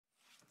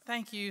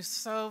Thank you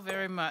so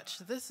very much.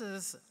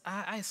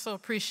 I so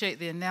appreciate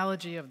the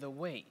analogy of the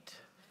weight.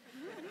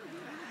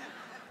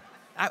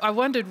 I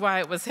wondered why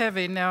it was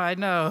heavy. Now I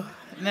know.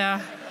 Now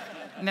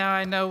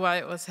I know why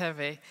it was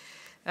heavy.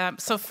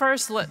 So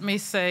first, let me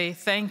say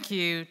thank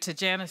you to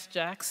Janice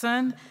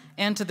Jackson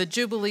and to the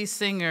Jubilee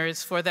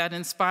Singers for that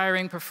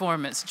inspiring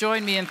performance.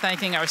 Join me in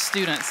thanking our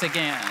students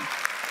again.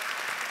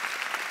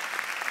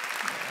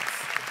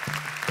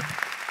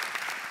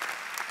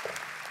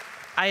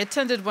 I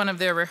attended one of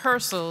their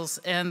rehearsals,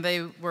 and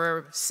they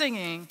were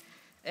singing,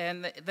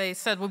 and they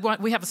said,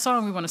 we have a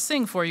song we want to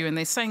sing for you, and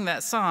they sang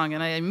that song,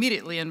 and I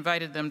immediately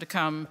invited them to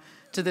come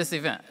to this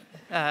event.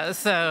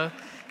 So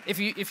if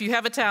you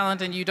have a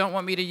talent and you don't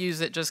want me to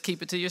use it, just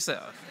keep it to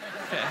yourself.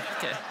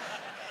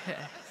 Okay.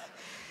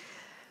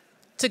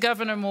 To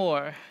Governor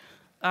Moore,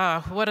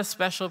 what a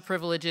special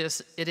privilege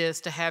it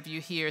is to have you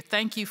here.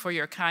 Thank you for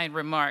your kind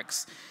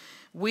remarks.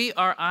 We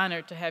are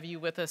honored to have you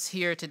with us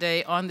here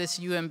today on this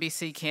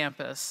UMBC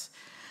campus.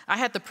 I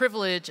had the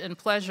privilege and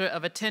pleasure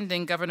of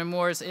attending Governor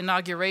Moore's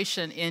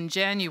inauguration in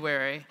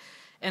January,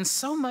 and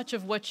so much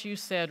of what you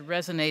said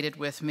resonated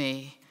with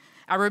me.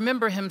 I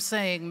remember him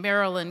saying,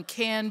 Maryland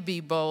can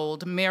be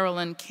bold,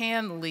 Maryland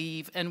can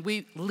lead, and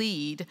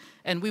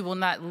we will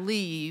not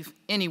leave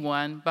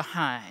anyone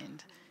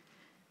behind.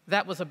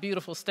 That was a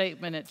beautiful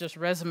statement. It just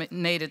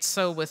resonated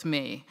so with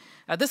me.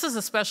 This is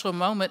a special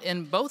moment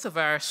in both of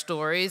our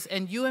stories,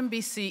 and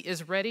UMBC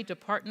is ready to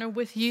partner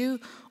with you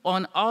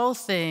on all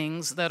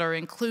things that are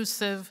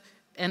inclusive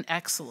and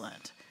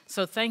excellent.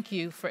 So thank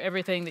you for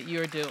everything that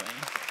you're doing.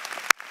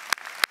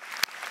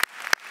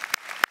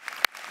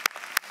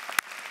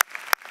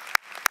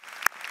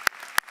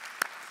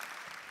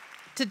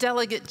 To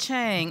Delegate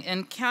Chang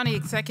and County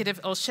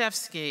Executive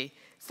Olszewski,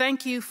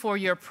 thank you for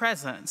your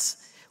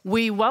presence.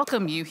 We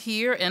welcome you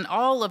here and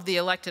all of the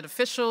elected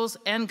officials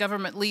and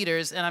government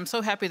leaders, and I'm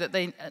so happy that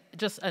they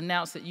just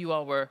announced that you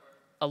all were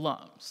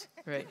alums,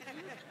 right?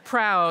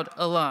 Proud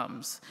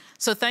alums.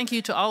 So thank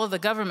you to all of the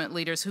government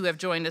leaders who have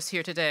joined us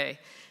here today.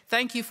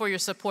 Thank you for your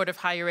support of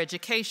higher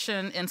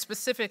education and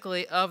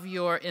specifically of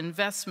your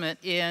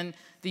investment in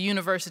the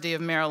University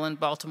of Maryland,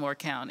 Baltimore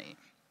County.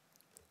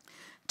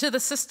 To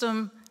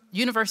the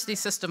University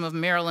System of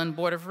Maryland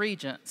Board of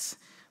Regents,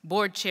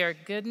 Board Chair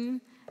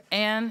Gooden,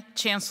 and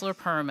Chancellor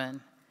Perman,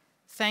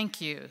 thank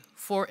you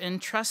for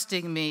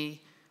entrusting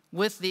me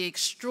with the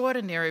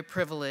extraordinary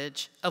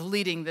privilege of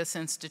leading this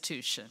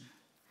institution.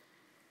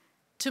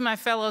 To my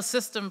fellow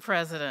system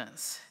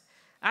presidents,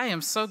 I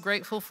am so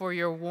grateful for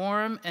your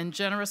warm and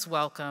generous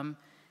welcome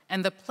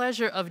and the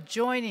pleasure of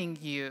joining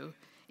you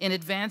in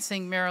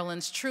advancing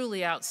Maryland's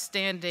truly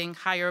outstanding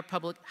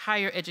public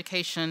higher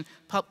education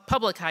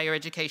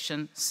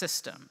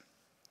system.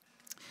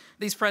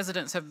 These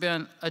presidents have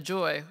been a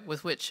joy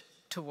with which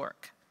to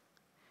work.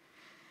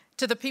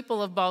 To the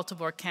people of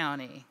Baltimore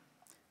County,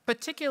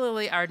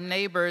 particularly our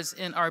neighbors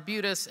in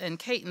Arbutus and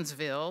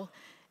Catonsville,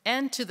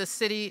 and to the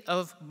city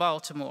of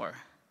Baltimore,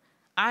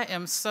 I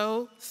am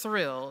so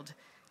thrilled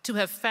to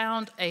have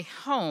found a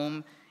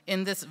home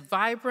in this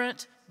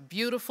vibrant,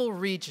 beautiful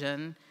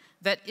region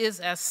that is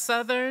as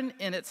Southern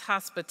in its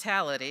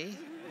hospitality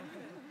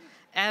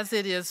as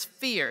it is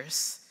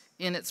fierce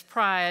in its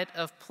pride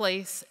of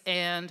place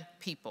and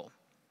people.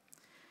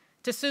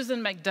 To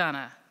Susan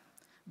McDonough,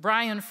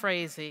 Brian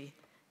Frazee,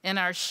 and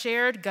our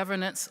shared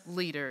governance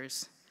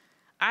leaders,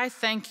 I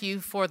thank you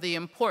for the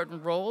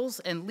important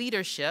roles and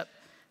leadership,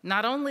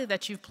 not only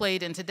that you've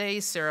played in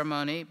today's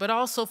ceremony, but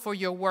also for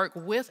your work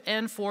with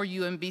and for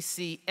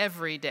UMBC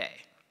every day.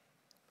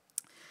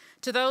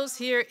 To those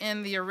here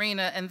in the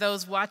arena and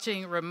those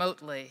watching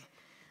remotely,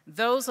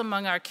 those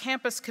among our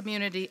campus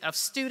community of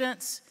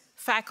students,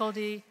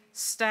 faculty,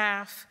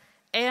 staff,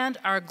 and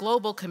our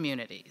global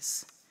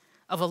communities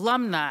of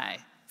alumni,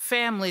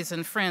 families,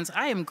 and friends,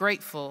 I am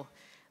grateful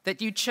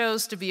that you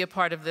chose to be a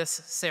part of this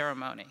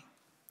ceremony.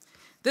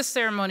 This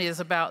ceremony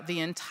is about the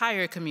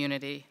entire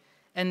community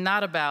and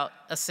not about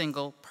a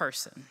single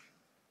person.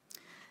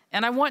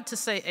 And I want to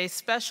say a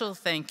special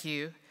thank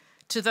you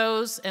to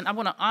those, and I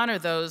want to honor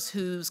those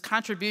whose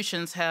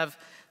contributions have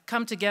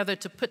come together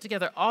to put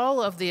together all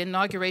of the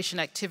inauguration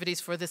activities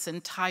for this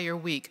entire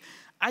week.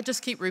 I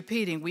just keep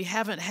repeating, we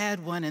haven't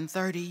had one in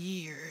 30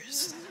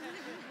 years.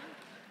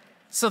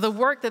 So the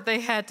work that they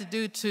had to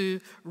do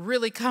to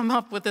really come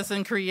up with this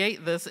and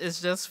create this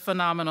is just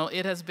phenomenal.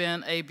 It has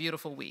been a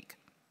beautiful week.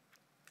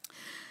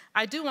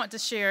 I do want to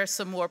share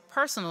some more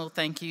personal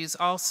thank yous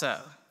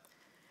also.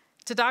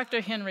 To Dr.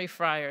 Henry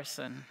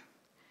Frierson,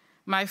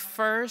 my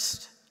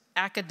first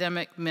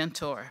academic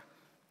mentor,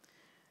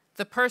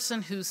 the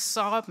person who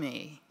saw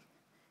me,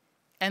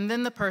 and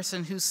then the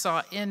person who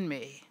saw in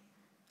me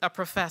a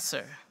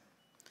professor.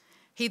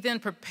 He then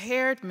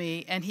prepared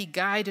me and he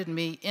guided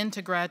me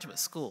into graduate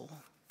school.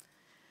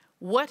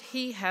 What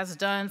he has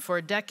done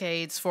for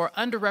decades for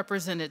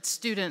underrepresented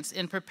students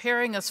in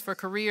preparing us for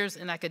careers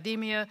in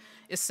academia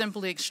is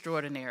simply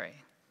extraordinary.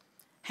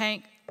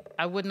 Hank,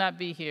 I would not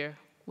be here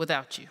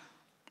without you.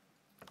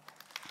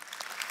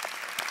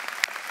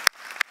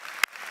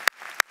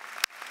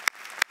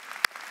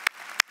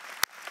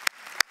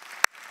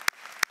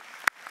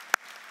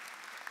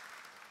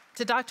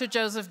 To Dr.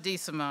 Joseph D.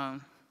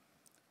 Simone,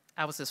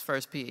 I was his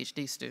first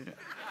Ph.D. student.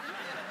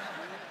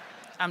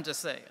 I'm just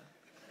saying.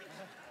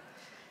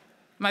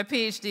 My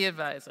Ph.D.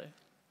 advisor,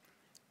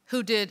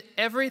 who did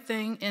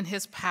everything in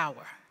his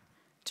power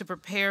to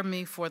prepare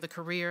me for the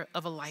career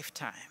of a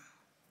lifetime.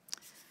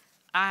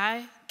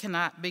 I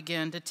cannot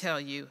begin to tell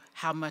you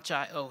how much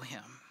I owe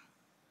him.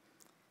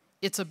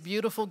 It's a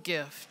beautiful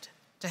gift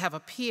to have a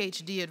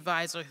Ph.D.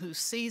 advisor who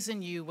sees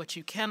in you what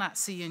you cannot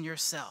see in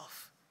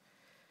yourself.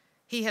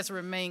 He has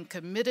remained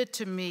committed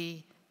to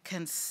me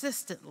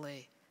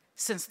consistently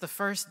since the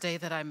first day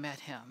that I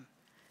met him.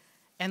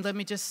 And let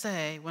me just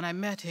say, when I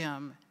met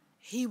him,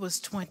 he was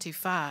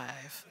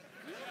 25,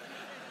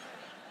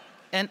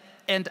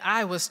 and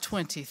I was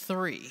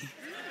 23.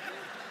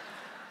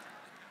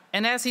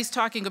 And as he's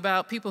talking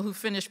about people who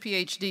finish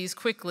PhDs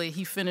quickly,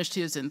 he finished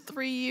his in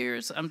 3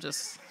 years. I'm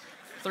just,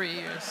 3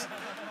 years,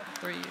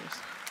 3 years.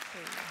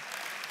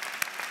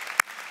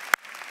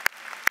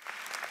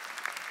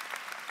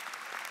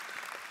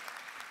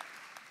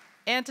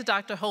 And to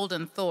Dr.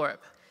 Holden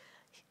Thorpe,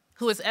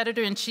 who is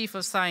editor-in-chief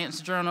of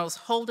Science Journals.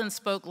 Holden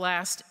spoke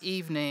last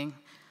evening.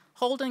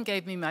 Holden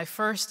gave me my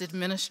first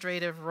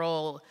administrative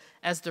role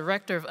as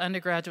director of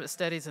undergraduate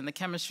studies in the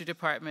chemistry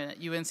department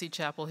at UNC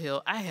Chapel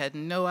Hill. I had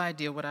no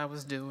idea what I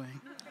was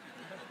doing.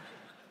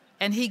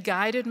 And he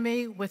guided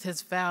me with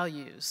his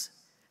values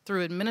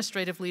through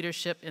administrative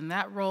leadership in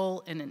that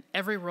role and in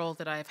every role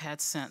that I have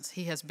had since.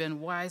 He has been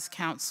wise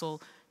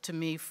counsel to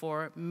me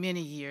for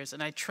many years,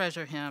 and I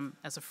treasure him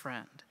as a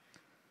friend.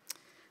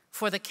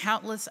 For the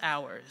countless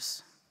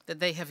hours that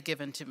they have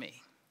given to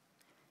me,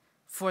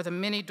 for the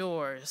many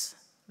doors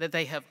that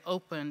they have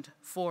opened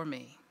for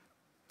me,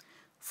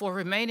 for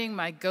remaining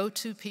my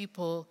go-to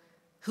people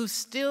who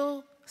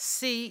still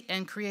see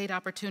and create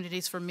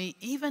opportunities for me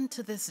even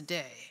to this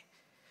day,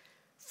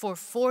 for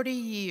 40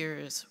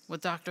 years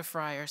with Dr.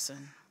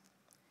 Frierson,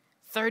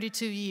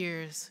 32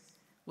 years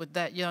with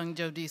that young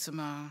Joe D.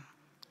 Simone,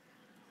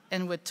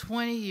 and with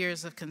 20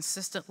 years of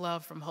consistent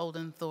love from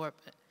Holden Thorpe.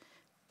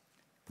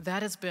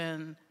 That has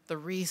been the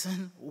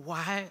reason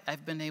why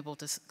I've been able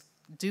to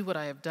do what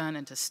I have done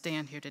and to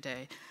stand here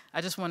today.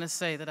 I just want to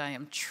say that I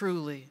am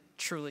truly,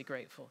 truly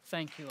grateful.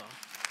 Thank you all.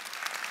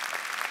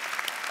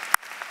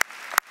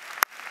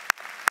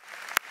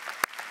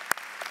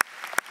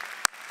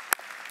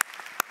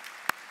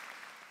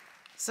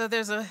 So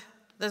there's a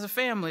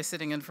family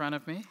sitting in front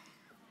of me.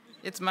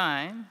 It's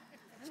mine.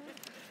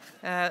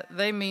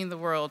 They mean the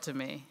world to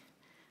me.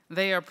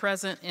 They are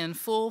present in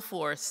full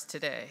force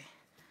today.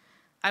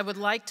 I would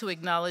like to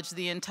acknowledge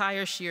the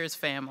entire Sheares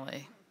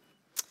family.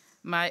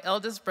 My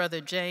eldest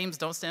brother, James,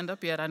 don't stand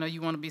up yet. I know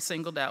you want to be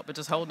singled out, but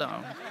just hold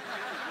on.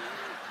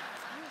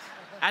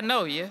 I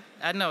know you.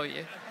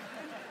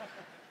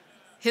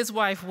 His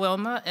wife,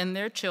 Wilma, and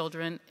their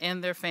children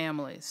and their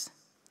families.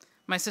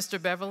 My sister,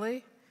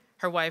 Beverly,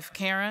 her wife,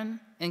 Karen,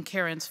 and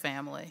Karen's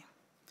family.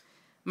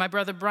 My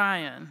brother,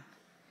 Brian,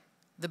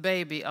 the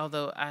baby,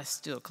 although I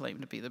still claim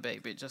to be the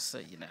baby, just so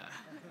you know.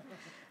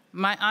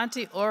 My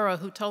auntie Aura,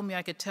 who told me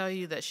I could tell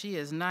you that she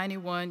is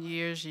 91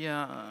 years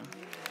young.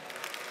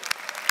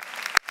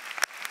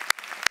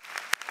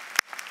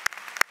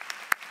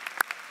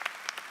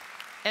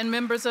 And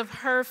members of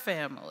her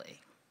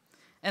family.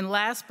 And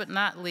last but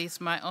not least,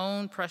 my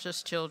own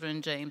precious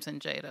children, James and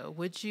Jada.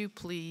 Would you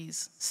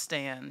please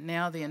stand?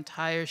 Now the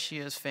entire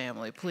Sheares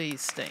family,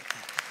 please stand.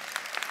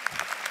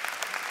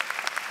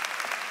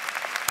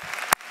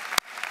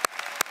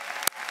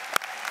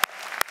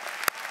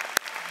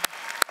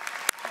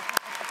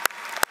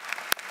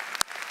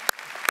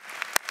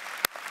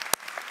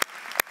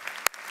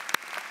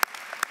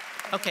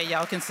 Okay,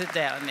 y'all can sit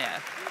down now.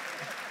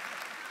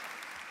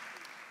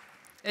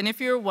 And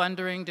if you're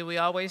wondering, do we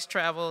always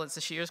travel as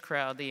a Sheares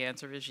crowd? The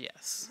answer is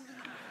yes.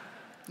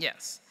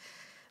 Yes.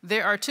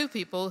 There are two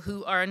people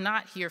who are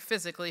not here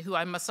physically who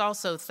I must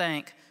also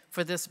thank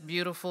for this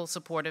beautiful,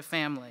 supportive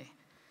family,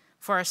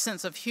 for our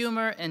sense of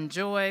humor and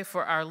joy,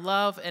 for our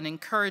love and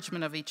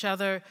encouragement of each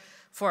other,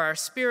 for our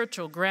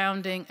spiritual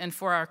grounding, and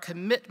for our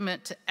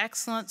commitment to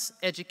excellence,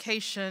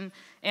 education,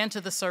 and to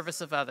the service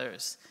of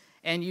others.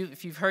 And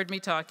if you've heard me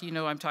talk, you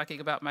know I'm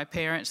talking about my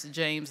parents,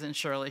 James and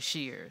Shirley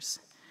Sheares.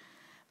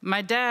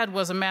 My dad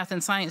was a math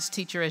and science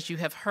teacher, as you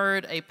have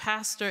heard, a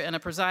pastor and a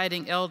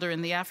presiding elder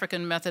in the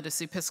African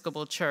Methodist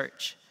Episcopal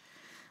Church.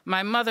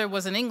 My mother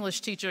was an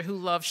English teacher who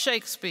loved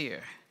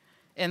Shakespeare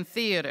and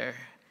theater,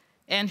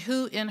 and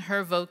who in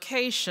her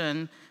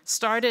vocation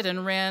started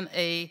and ran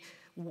a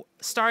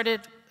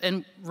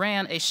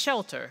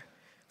shelter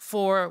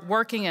for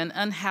working and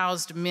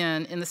unhoused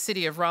men in the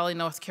city of Raleigh,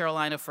 North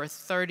Carolina for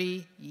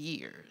 30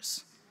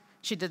 years.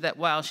 She did that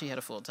while she had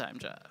a full-time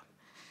job.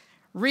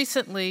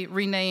 Recently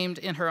renamed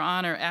in her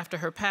honor after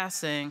her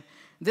passing,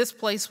 this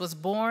place was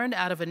born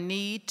out of a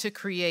need to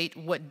create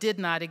what did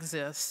not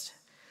exist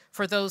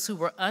for those who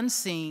were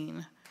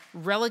unseen,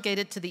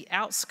 relegated to the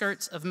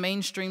outskirts of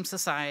mainstream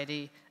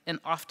society, and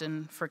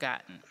often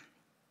forgotten.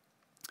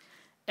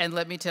 And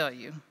let me tell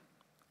you,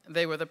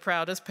 they were the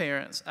proudest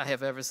parents I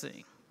have ever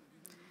seen.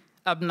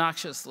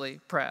 Obnoxiously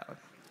proud.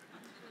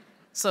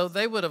 So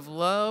they would have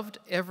loved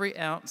every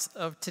ounce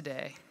of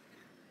today,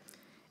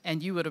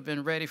 and you would have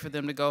been ready for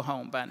them to go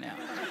home by now,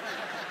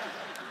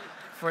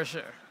 for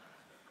sure.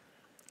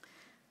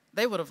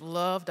 They would have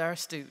loved our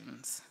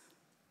students.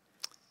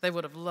 They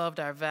would have loved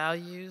our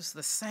values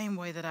the same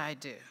way that I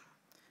do.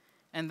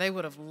 And they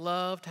would have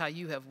loved how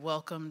you have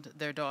welcomed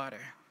their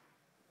daughter.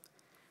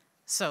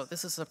 So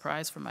this is a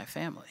surprise for my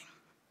family.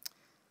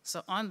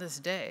 So on this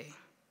day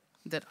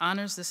that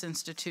honors this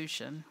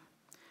institution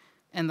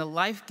and the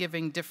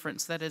life-giving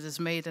difference that it has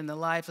made in the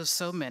lives of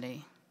so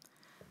many,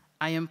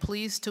 I am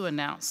pleased to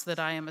announce that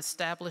I am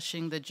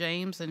establishing the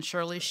James and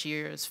Shirley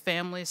Sheares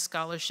Family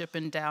Scholarship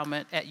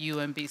Endowment at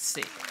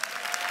UMBC.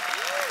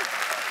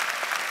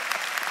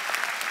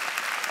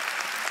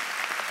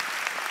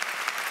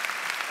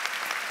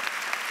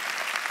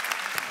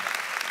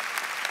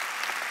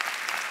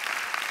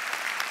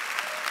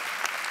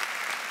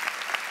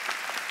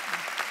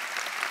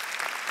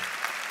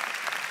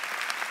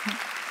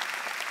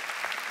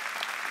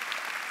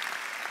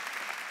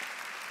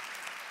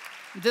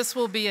 This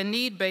will be a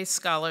need-based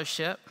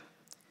scholarship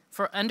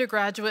for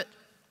undergraduate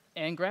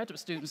and graduate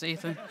students,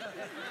 Ethan,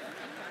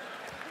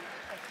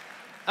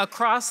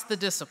 across the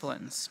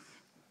disciplines.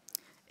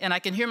 And I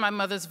can hear my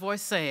mother's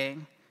voice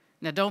saying,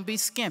 now don't be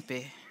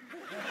skimpy.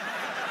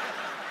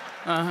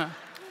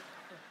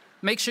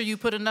 Make sure you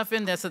put enough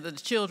in there so that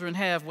the children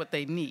have what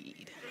they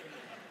need.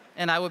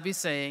 And I would be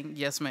saying,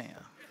 yes,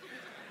 ma'am.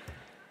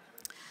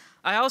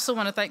 I also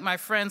want to thank my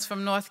friends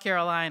from North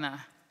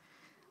Carolina,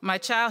 my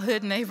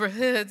childhood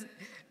neighborhood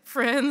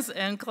friends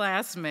and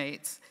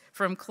classmates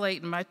from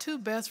Clayton. My two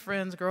best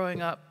friends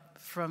growing up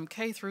from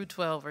K through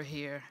 12 are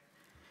here.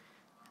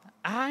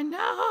 I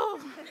know.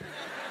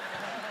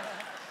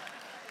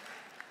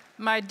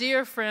 My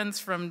dear friends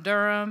from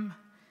Durham,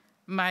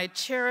 my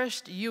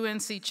cherished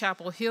UNC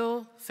Chapel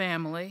Hill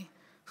family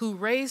who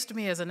raised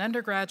me as an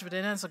undergraduate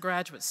and as a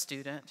graduate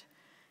student,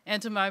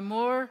 and to my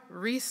more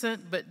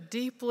recent but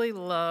deeply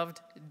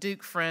loved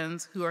Duke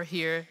friends who are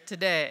here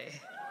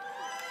today.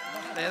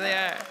 There they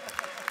are.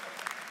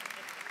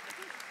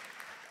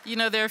 You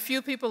know, there are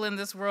few people in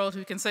this world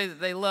who can say that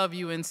they love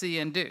UNC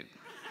and Duke,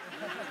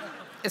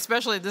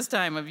 especially this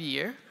time of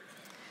year.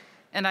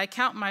 And I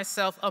count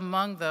myself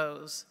among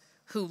those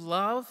who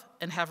love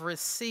and have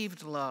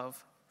received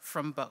love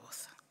from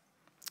both.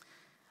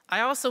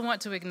 I also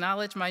want to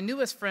acknowledge my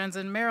newest friends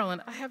in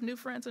Maryland. I have new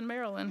friends in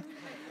Maryland.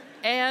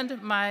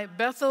 And my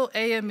Bethel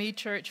AME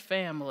Church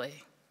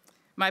family,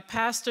 my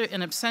pastor in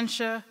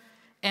absentia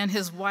and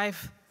his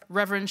wife,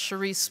 Reverend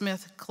Cherie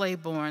Smith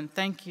Claiborne,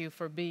 thank you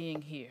for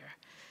being here.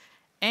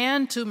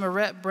 And to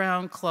Marette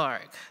Brown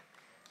Clark,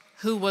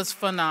 who was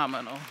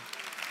phenomenal.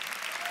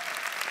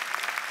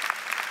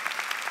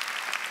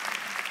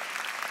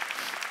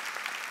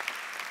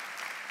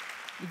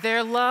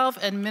 Their love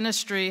and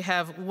ministry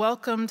have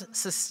welcomed,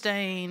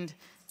 sustained,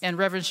 and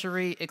Reverend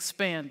Cherie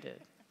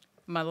expanded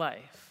my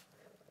life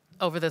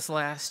over this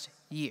last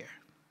year.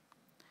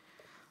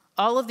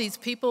 All of these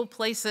people,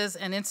 places,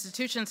 and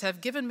institutions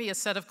have given me a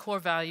set of core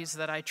values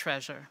that I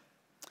treasure.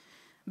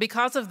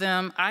 Because of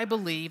them, I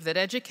believe that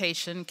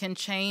education can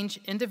change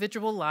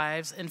individual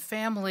lives and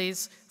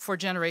families for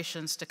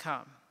generations to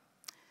come.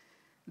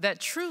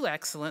 That true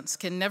excellence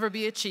can never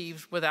be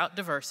achieved without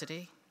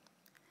diversity,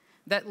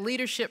 that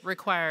leadership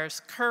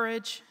requires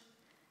courage,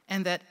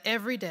 and that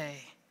every day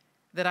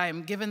that I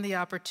am given the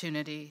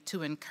opportunity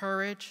to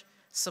encourage,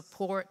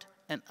 support,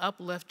 and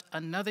uplift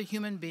another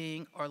human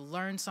being or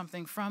learn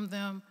something from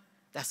them,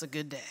 that's a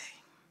good day.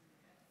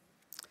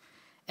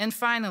 And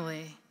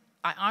finally,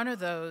 I honor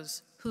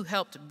those who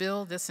helped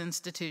build this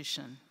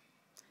institution.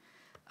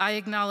 I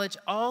acknowledge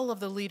all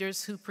of the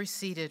leaders who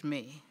preceded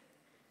me: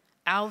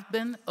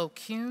 Alvin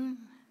O'Kuhn,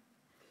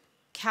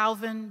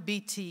 Calvin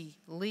B.T.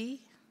 Lee,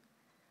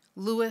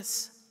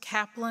 Lewis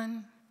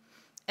Kaplan,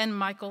 and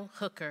Michael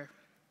Hooker.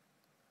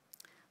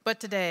 But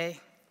today,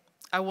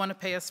 I want to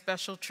pay a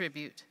special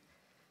tribute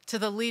to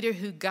the leader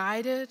who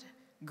guided,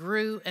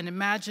 grew, and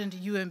imagined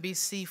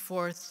UMBC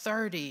for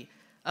 30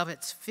 of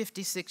its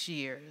 56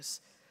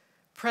 years,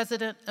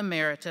 President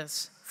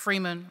Emeritus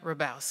Freeman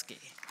Hrabowski.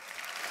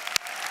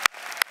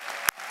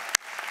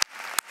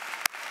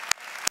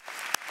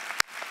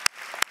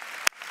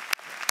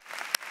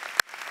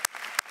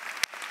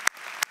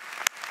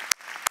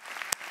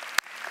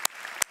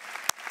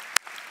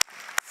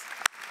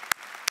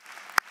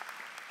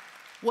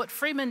 What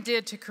Freeman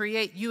did to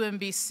create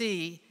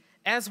UMBC,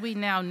 as we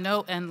now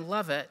know and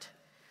love it,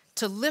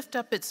 to lift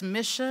up its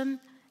mission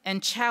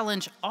and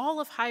challenge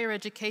all of higher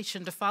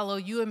education to follow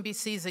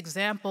UMBC's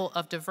example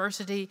of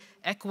diversity,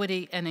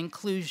 equity, and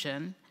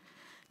inclusion,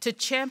 to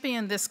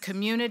champion this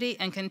community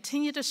and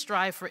continue to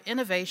strive for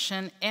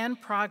innovation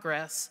and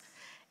progress,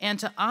 and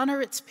to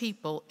honor its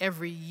people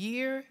every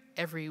year,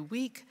 every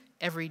week,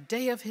 every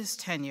day of his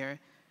tenure,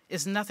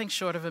 is nothing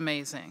short of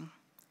amazing.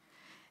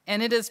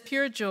 And it is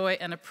pure joy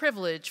and a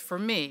privilege for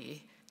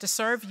me to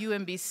serve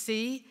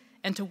UMBC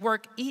and to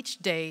work each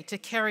day to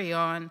carry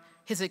on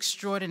his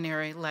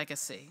extraordinary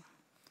legacy.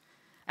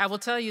 I will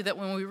tell you that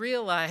when we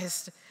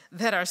realized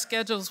that our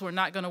schedules were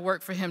not going to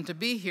work for him to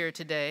be here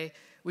today,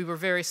 we were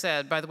very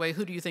sad. By the way,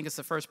 who do you think is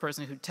the first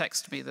person who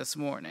texted me this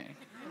morning?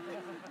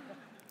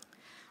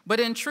 But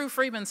in true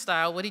Freeman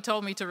style, what he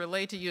told me to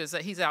relay to you is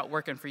that he's out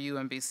working for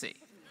UMBC.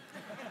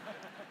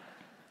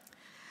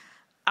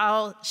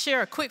 I'll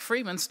share a quick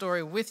Freeman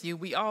story with you.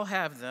 We all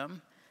have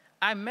them.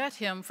 I met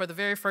him for the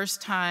very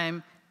first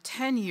time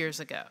 10 years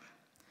ago.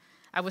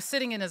 I was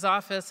sitting in his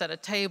office at a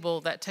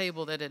table, that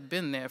had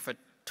been there for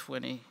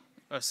 20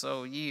 or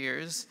so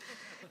years.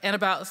 And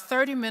about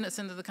 30 minutes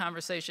into the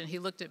conversation, he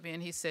looked at me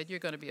and he said, "You're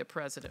going to be a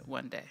president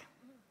one day."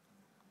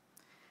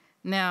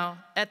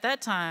 Now, at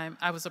that time,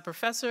 I was a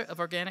professor of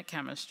organic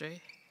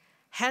chemistry,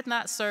 had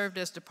not served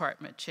as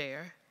department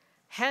chair,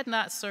 had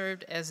not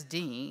served as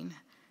dean.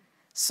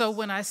 So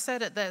when I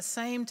sat at that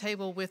same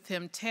table with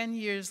him 10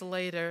 years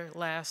later,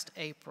 last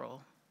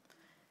April,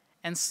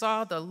 and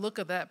saw the look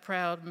of that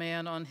proud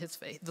man on his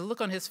face, the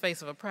look on his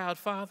face of a proud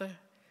father,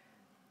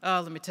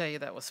 oh, let me tell you,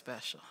 that was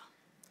special.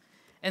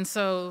 And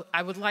so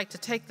I would like to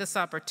take this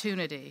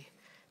opportunity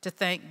to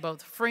thank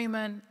both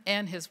Freeman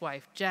and his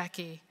wife,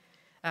 Jackie.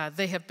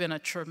 They have been a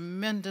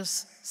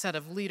tremendous set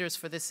of leaders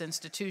for this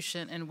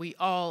institution, and we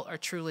all are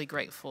truly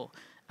grateful.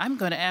 I'm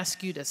going to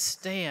ask you to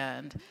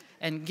stand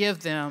and give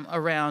them a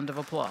round of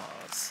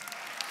applause.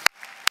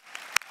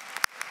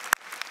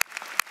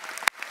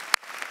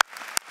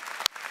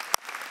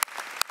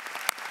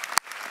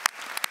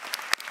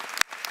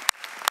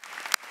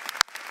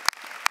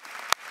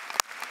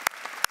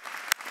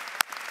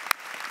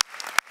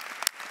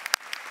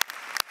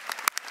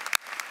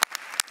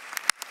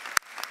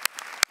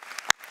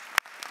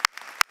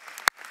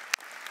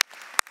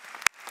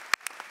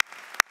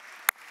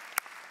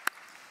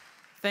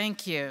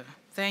 Thank you.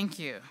 Thank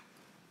you.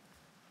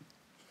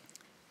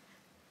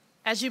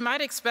 As you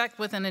might expect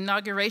with an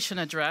inauguration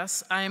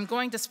address, I am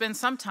going to spend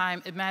some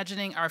time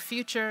imagining our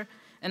future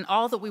and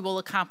all that we will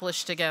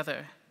accomplish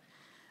together.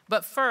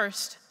 But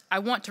first, I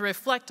want to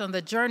reflect on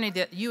the journey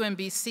that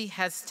UMBC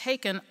has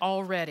taken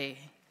already,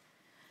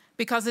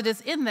 because it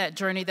is in that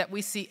journey that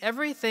we see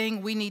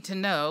everything we need to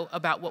know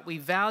about what we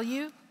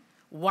value,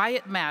 why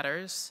it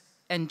matters,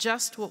 and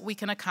just what we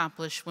can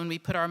accomplish when we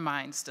put our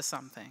minds to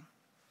something.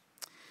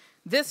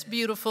 This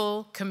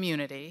beautiful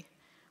community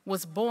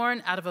was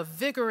born out of a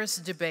vigorous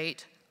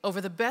debate over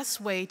the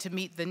best way to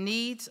meet the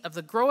needs of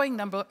the growing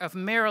number of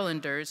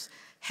Marylanders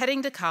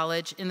heading to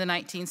college in the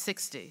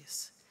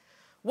 1960s.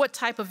 What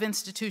type of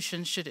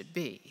institution should it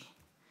be?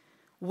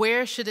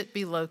 Where should it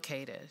be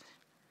located?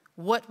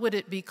 What would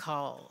it be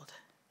called?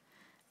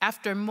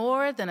 After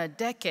more than a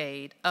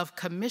decade of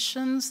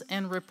commissions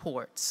and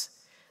reports,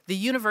 the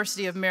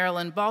University of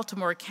Maryland,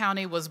 Baltimore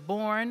County was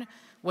born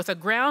with a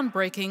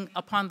groundbreaking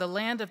upon the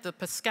land of the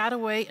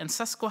Piscataway and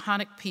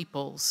Susquehannock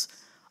peoples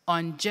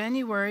on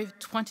January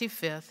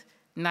 25th,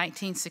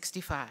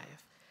 1965,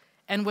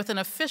 and with an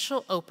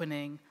official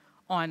opening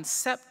on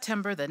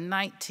September the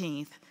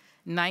 19th,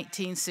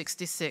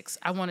 1966.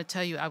 I want to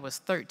tell you, I was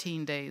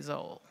 13 days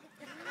old.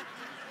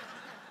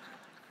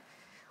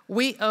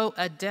 We owe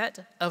a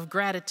debt of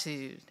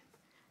gratitude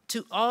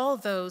to all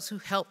those who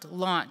helped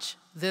launch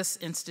this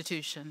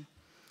institution,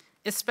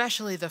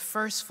 especially the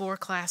first 4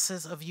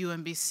 classes of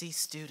UMBC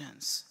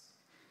students.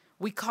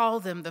 We call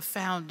them the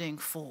Founding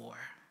Four.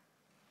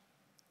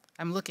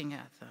 I'm looking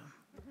at them.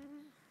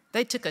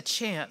 They took a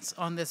chance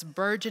on this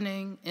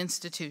burgeoning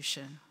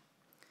institution.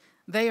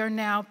 They are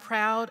now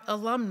proud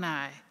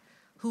alumni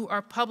who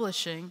are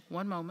publishing,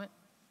 one moment,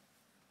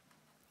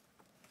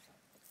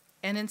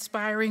 an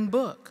inspiring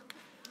book.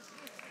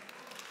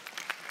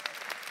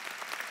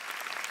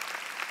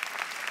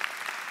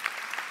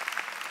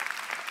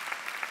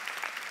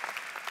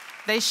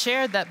 They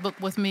shared that book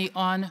with me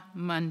on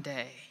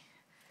Monday.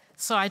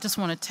 So I just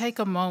want to take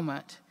a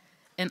moment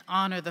and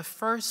honor the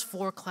first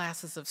 4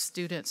 classes of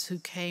students who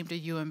came to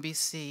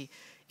UMBC.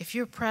 If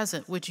you're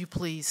present, would you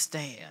please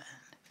stand?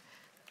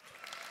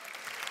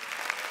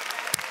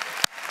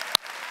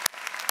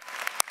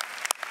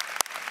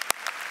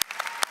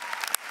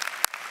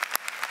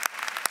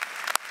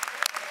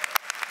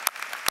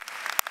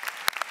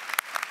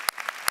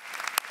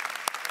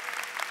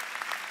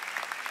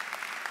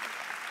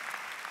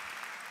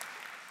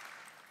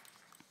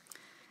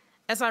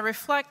 As I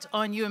reflect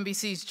on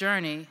UMBC's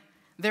journey,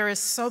 there is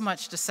so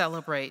much to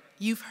celebrate.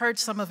 You've heard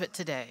some of it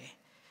today.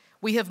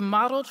 We have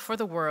modeled for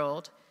the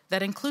world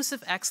that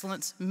inclusive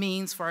excellence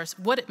means for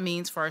what it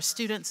means for our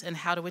students and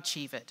how to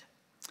achieve it.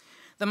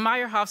 The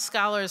Meyerhoff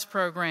Scholars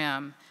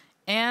Program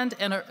and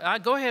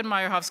go ahead,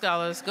 Meyerhoff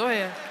Scholars, go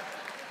ahead.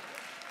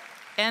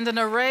 And an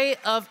array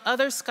of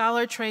other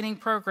scholar training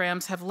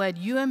programs have led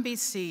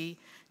UMBC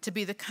to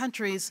be the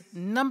country's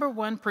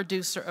 #1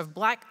 producer of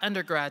Black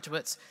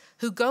undergraduates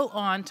who go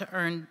on to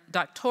earn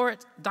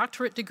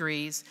doctorate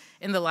degrees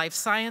in the life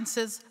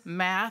sciences,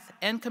 math,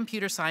 and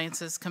computer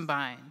sciences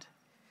combined.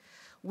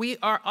 We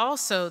are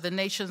also the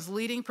nation's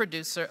leading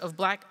producer of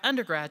Black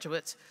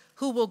undergraduates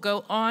who will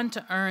go on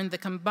to earn the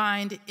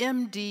combined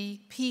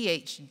MD,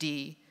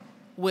 PhD,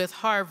 with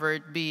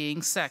Harvard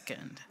being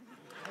second.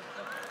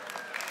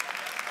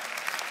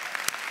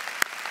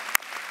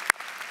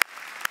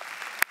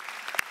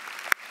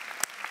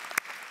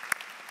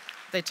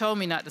 They told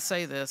me not to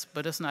say this,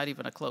 but it's not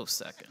even a close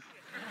second.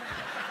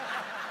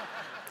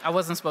 I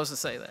wasn't supposed to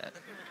say that.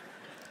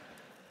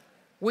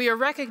 We are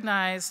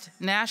recognized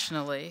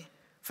nationally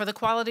for the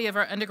quality of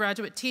our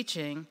undergraduate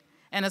teaching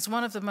and as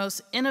one of the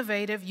most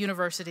innovative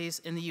universities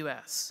in the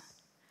US.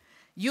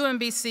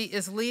 UMBC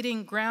is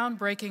leading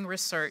groundbreaking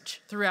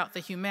research throughout the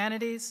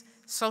humanities,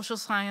 social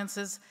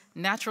sciences,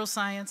 natural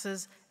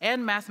sciences,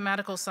 and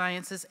mathematical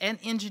sciences, and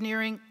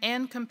engineering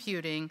and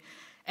computing,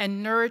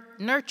 and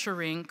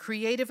nurturing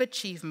creative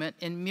achievement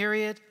in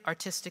myriad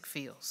artistic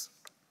fields.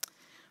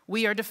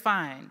 We are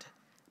defined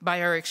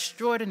by our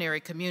extraordinary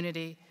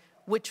community,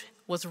 which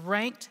was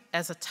ranked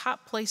as a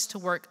top place to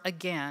work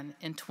again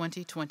in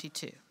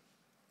 2022.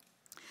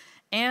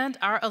 And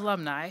our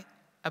alumni,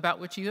 about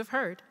which you have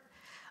heard,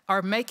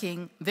 are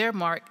making their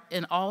mark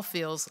in all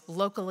fields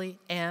locally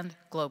and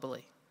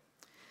globally.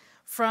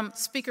 From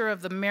Speaker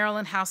of the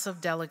Maryland House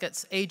of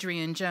Delegates,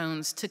 Adrian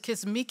Jones, to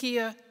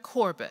Kizzmekia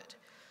Corbett,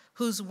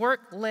 whose work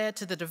led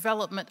to the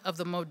development of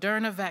the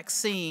Moderna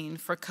vaccine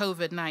for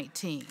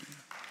COVID-19.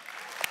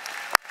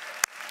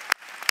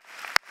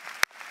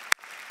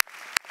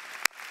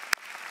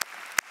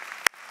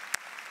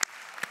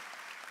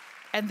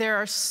 And there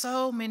are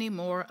so many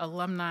more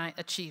alumni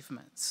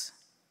achievements.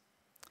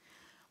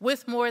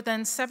 With more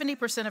than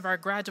 70% of our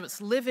graduates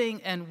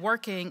living and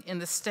working in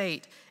the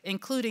state,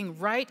 including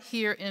right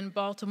here in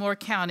Baltimore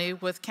County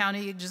with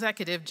County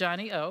Executive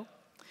Johnny O,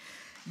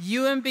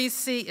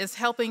 UMBC is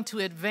helping to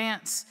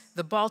advance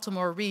the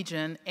Baltimore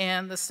region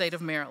and the state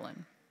of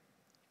Maryland.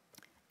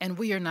 And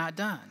we are not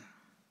done.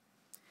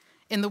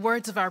 In the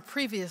words of our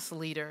previous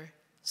leader,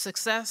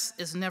 success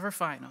is never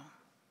final.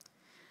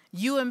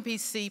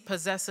 UMBC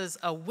possesses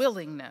a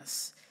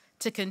willingness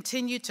to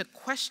continue to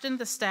question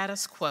the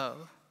status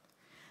quo,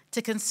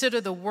 to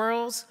consider the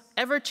world's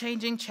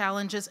ever-changing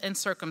challenges and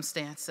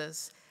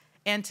circumstances,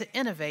 and to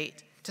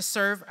innovate to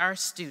serve our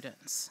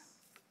students.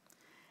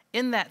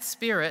 In that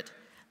spirit,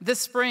 this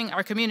spring,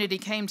 our community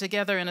came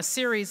together in a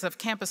series of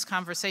campus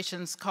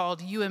conversations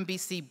called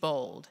UMBC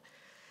Bold,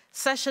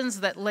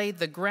 sessions that laid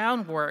the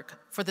groundwork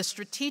for the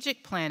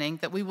strategic planning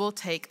that we will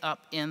take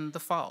up in the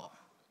fall.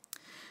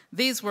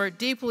 These were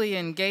deeply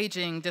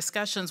engaging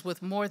discussions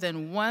with more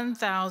than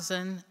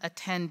 1,000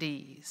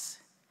 attendees.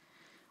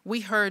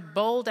 We heard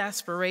bold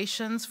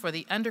aspirations for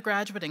the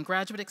undergraduate and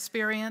graduate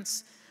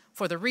experience,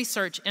 for the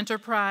research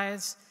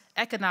enterprise,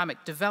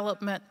 economic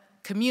development,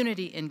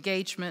 community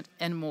engagement,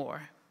 and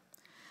more.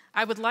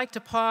 I would like to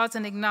pause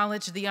and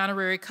acknowledge the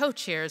honorary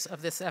co-chairs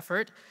of this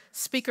effort,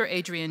 Speaker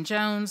Adrian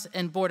Jones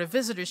and Board of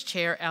Visitors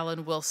Chair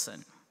Alan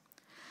Wilson.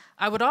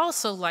 I would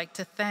also like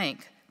to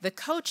thank the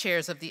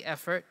co-chairs of the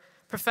effort,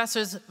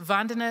 Professors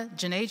Vandana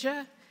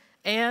Janeja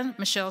and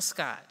Michelle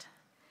Scott,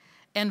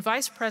 and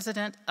Vice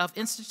President of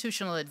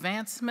Institutional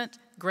Advancement,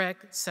 Greg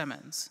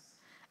Simmons,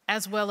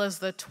 as well as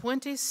the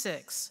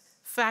 26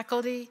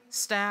 faculty,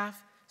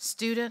 staff,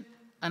 student,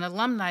 and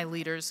alumni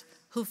leaders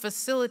who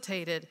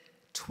facilitated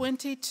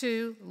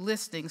 22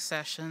 listening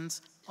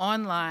sessions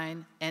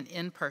online and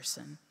in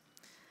person.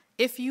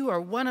 If you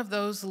are one of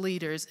those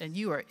leaders and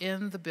you are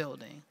in the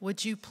building,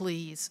 would you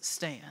please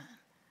stand?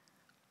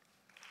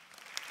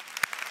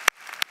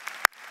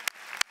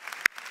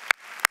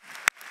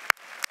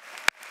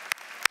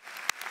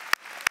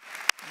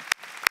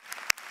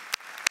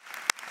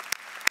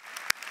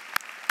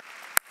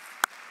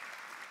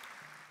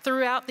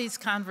 Throughout these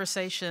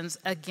conversations,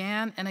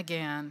 again and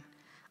again,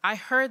 I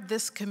heard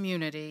this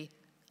community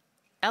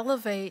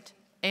elevate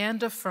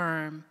and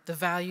affirm the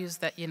values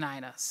that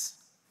unite us.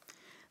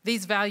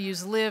 These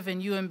values live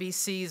in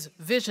UMBC's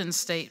vision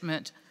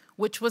statement,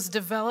 which was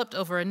developed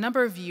over a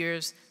number of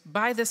years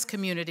by this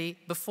community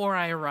before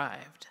I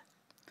arrived.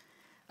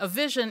 A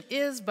vision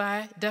is,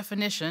 by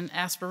definition,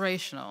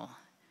 aspirational.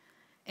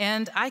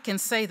 And I can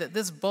say that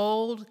this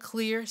bold,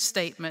 clear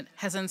statement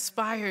has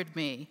inspired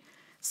me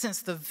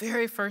since the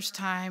very first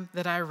time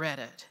that I read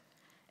it,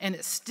 and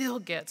it still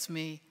gets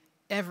me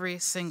every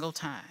single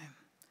time.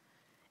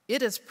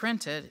 It is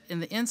printed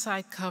in the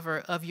inside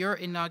cover of your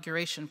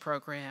inauguration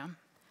program,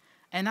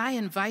 and I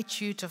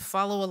invite you to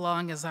follow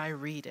along as I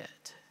read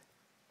it.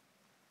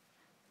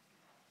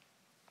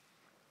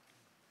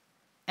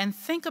 And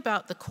think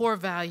about the core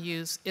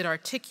values it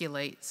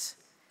articulates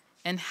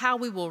and how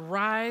we will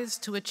rise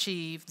to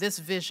achieve this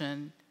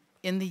vision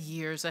in the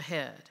years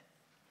ahead.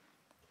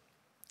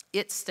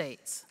 It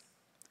states,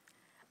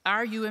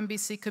 our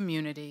UMBC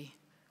community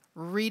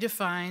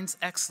redefines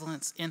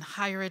excellence in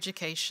higher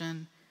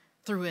education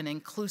through an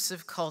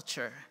inclusive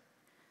culture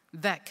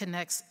that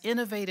connects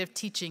innovative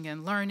teaching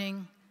and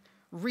learning,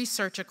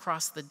 research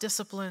across the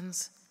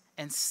disciplines,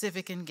 and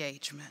civic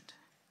engagement.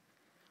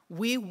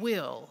 We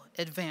will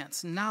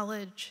advance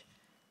knowledge,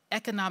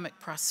 economic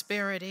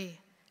prosperity,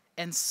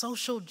 and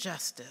social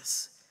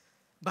justice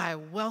by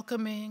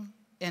welcoming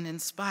and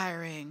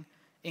inspiring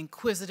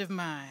inquisitive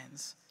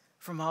minds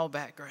from all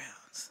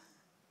backgrounds.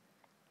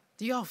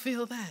 Do y'all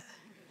feel that?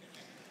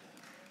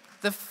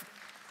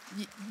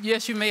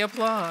 Yes, you may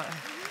applaud.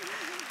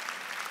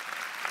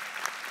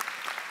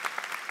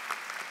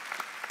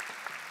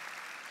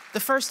 The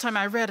first time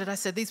I read it, I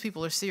said, these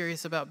people are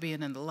serious about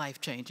being in the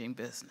life-changing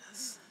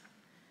business.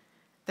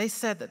 They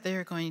said that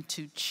they're going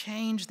to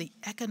change the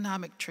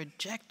economic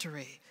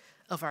trajectory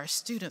of our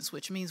students,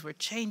 which means we're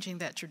changing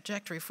that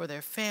trajectory for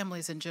their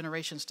families and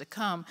generations to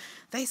come.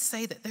 They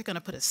say that they're going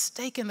to put a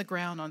stake in the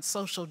ground on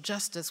social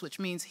justice, which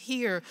means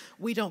here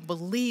we don't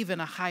believe in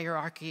a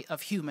hierarchy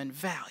of human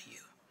value.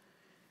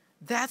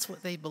 That's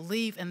what they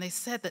believe, and they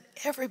said that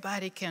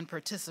everybody can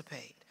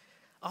participate.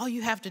 All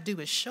you have to do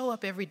is show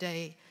up every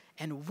day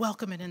and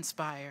welcome and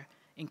inspire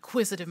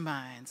inquisitive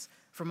minds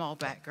from all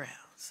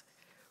backgrounds.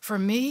 For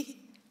me,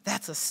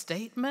 that's a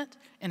statement,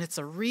 and it's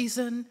a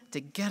reason to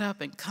get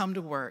up and come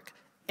to work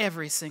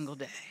every single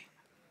day.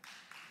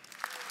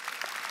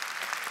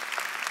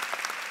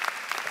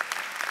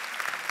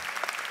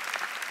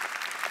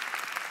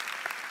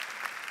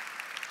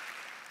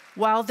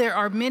 While there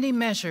are many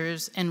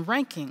measures and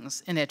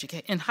rankings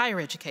in higher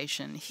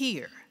education,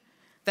 here,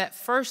 that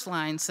first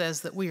line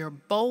says that we are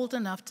bold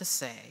enough to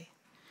say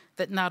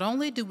that not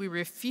only do we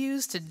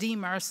refuse to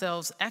deem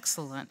ourselves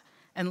excellent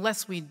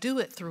unless we do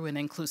it through an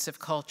inclusive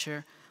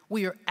culture,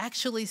 we are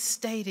actually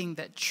stating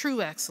that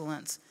true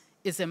excellence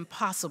is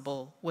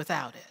impossible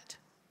without it.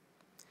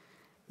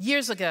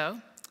 Years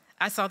ago,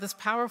 I saw this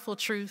powerful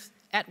truth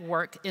at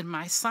work in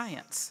my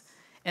science,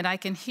 and I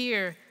can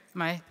hear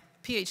my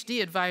Ph.D.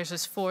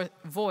 advisor's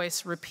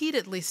voice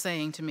repeatedly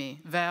saying to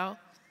me, Val,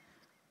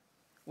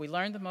 we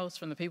learn the most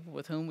from the people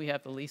with whom we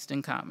have the least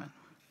in common.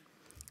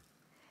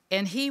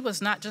 And he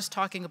was not just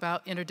talking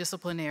about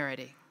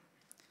interdisciplinarity,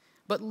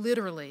 but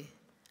literally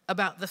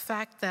about the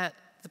fact that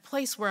the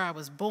place where I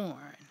was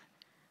born,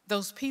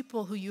 those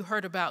people who you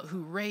heard about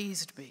who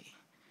raised me,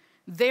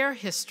 their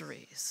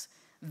histories,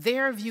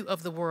 their view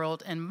of the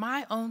world, and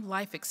my own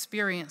life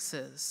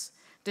experiences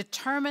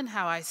determine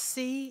how I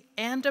see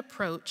and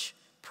approach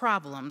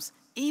problems,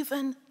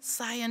 even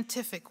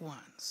scientific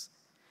ones.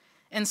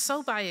 And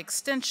so by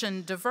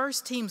extension,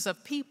 diverse teams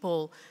of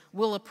people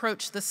will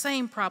approach the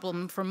same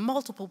problem from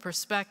multiple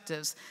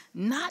perspectives,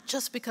 not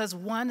just because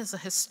one is a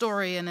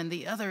historian and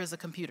the other is a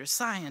computer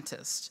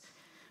scientist,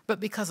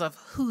 but because of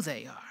who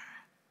they are.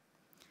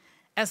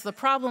 As the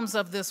problems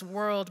of this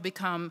world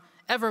become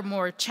ever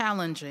more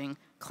challenging,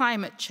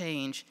 climate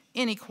change,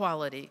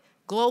 inequality,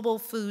 global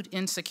food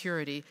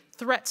insecurity,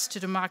 threats to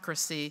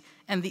democracy,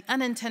 and the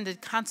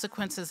unintended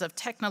consequences of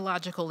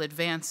technological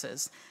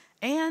advances,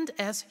 and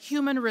as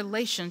human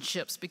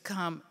relationships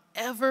become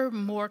ever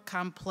more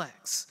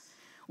complex,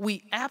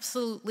 we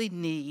absolutely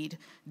need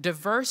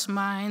diverse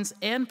minds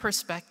and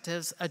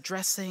perspectives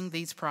addressing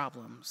these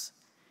problems.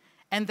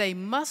 And they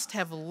must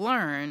have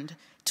learned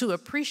to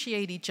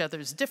appreciate each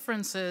other's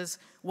differences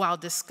while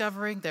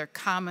discovering their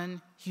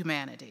common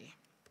humanity.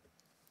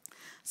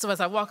 So as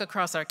I walk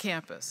across our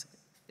campus,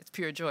 it's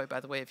pure joy,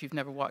 by the way, if you've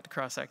never walked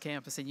across our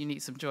campus and you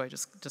need some joy,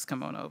 just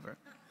come on over.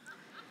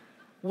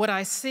 What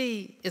I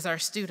see is our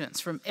students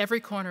from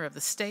every corner of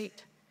the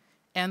state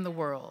and the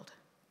world,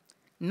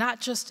 not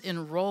just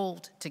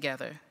enrolled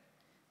together,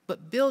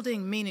 but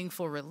building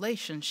meaningful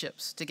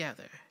relationships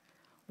together,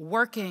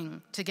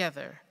 working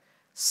together,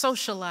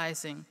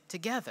 socializing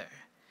together,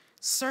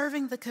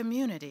 serving the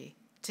community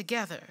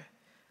together,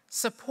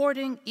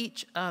 supporting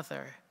each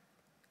other,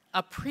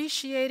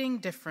 appreciating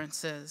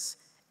differences,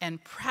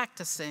 and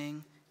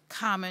practicing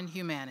common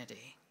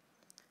humanity.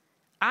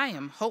 I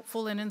am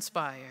hopeful and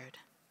inspired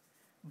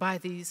by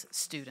these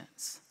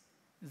students.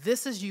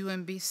 This is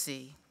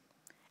UMBC,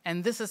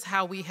 and this is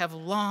how we have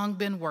long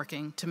been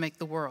working to make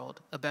the world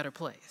a better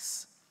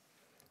place.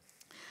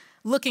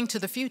 Looking to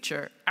the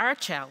future, our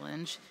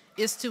challenge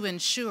is to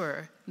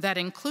ensure that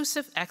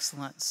inclusive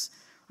excellence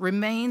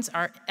permeates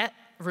our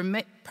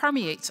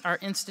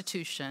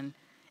institution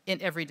in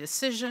every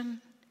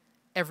decision,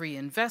 every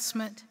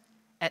investment,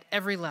 at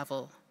every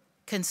level,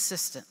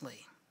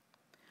 consistently.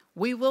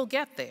 We will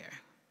get there,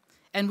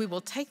 and we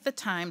will take the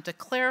time to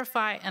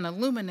clarify and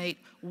illuminate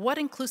what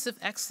inclusive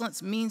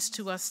excellence means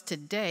to us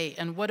today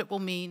and what it will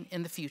mean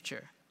in the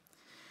future.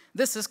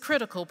 This is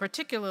critical,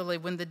 particularly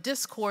when the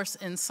discourse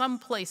in some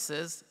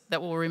places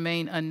that will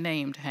remain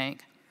unnamed,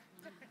 Hank,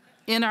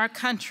 in our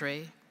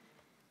country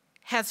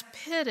has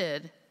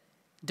pitted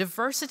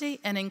diversity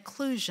and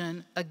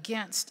inclusion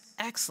against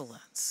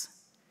excellence,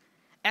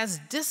 as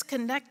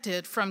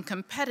disconnected from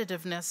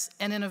competitiveness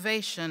and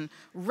innovation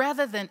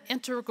rather than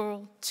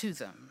integral to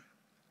them.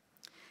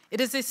 It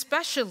is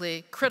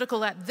especially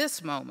critical at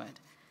this moment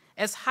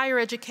as higher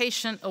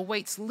education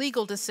awaits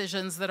legal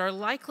decisions that are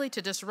likely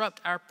to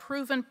disrupt our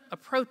proven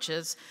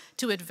approaches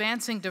to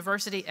advancing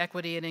diversity,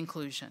 equity, and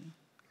inclusion.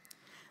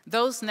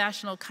 Those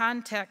national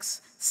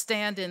contexts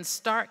stand in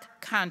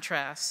stark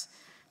contrast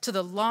to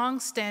the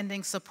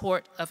long-standing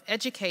support of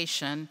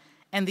education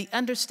and the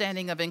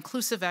understanding of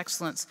inclusive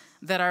excellence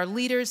that our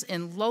leaders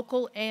in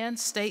local and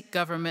state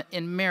government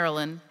in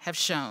Maryland have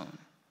shown.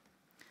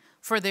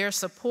 For their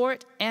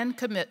support and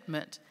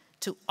commitment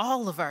to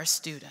all of our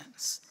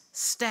students,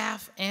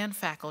 staff, and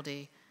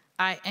faculty,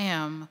 I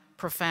am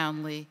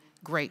profoundly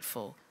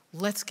grateful.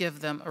 Let's give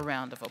them a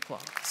round of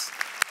applause.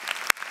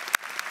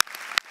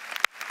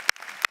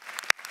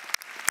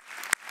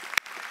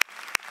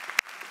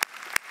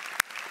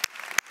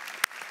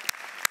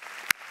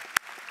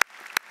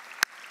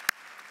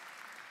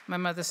 My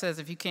mother says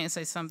if you can't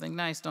say something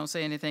nice, don't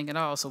say anything at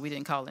all, so we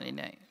didn't call any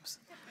names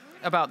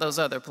about those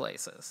other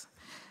places.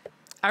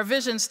 Our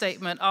vision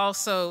statement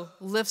also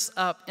lifts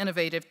up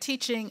innovative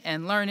teaching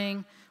and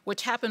learning,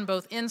 which happen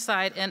both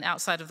inside and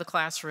outside of the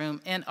classroom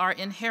and are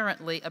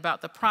inherently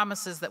about the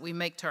promises that we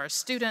make to our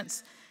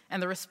students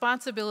and the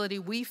responsibility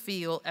we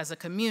feel as a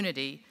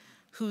community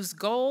whose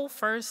goal,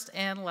 first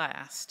and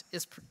last,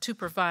 is to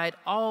provide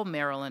all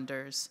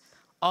Marylanders,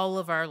 all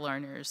of our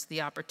learners,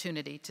 the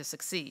opportunity to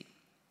succeed.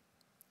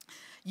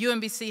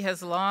 UMBC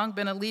has long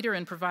been a leader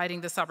in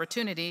providing this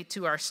opportunity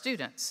to our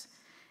students,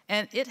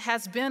 and it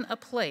has been a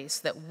place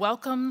that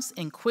welcomes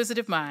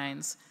inquisitive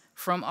minds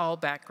from all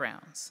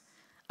backgrounds.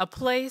 A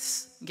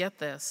place, get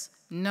this,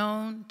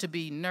 known to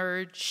be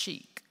nerd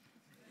chic.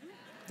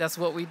 That's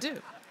what we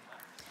do.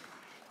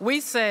 We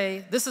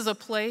say this is a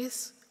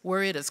place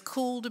where it is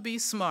cool to be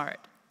smart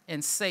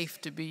and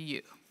safe to be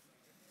you.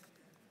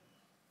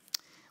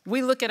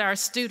 We look at our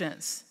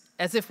students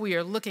as if we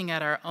are looking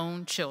at our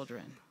own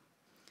children.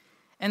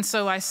 And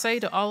so I say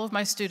to all of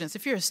my students,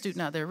 if you're a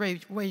student out there,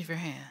 wave your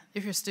hand.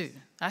 If you're a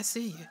student, I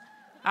see you.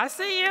 I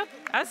see you.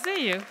 I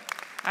see you.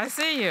 I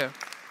see you.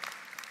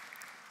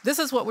 This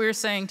is what we're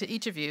saying to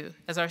each of you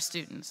as our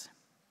students.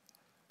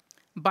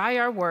 By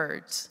our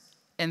words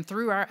and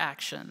through our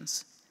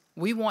actions,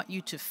 we want you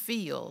to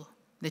feel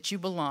that you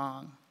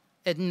belong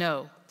and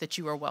know that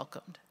you are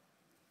welcomed.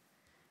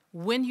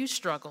 When you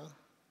struggle,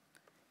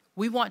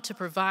 we want to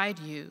provide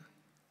you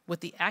with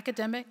the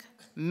academic,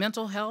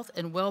 mental health,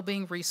 and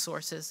well-being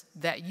resources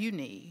that you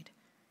need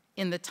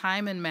in the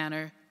time and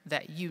manner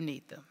that you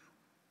need them.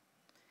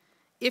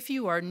 If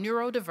you are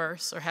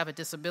neurodiverse or have a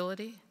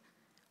disability,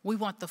 we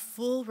want the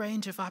full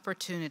range of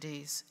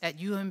opportunities at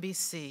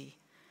UMBC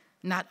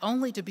not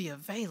only to be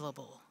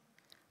available,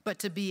 but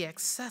to be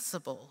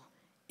accessible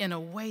in a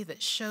way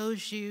that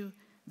shows you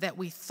that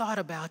we thought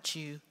about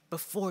you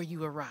before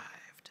you arrived.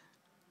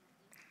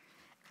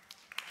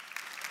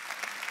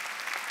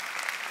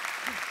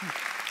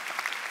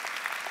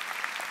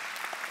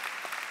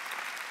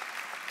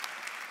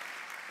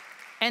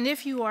 And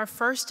if you are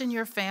first in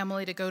your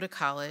family to go to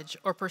college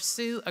or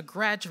pursue a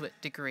graduate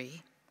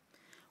degree,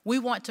 we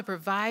want to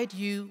provide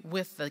you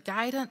with the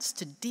guidance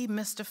to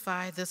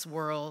demystify this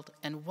world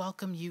and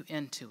welcome you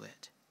into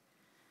it.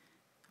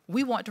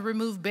 We want to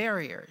remove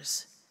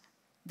barriers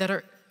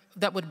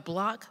that would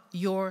block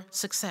your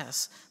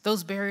success.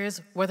 Those barriers,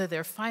 whether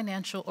they're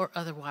financial or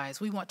otherwise,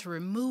 we want to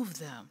remove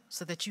them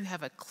so that you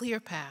have a clear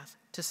path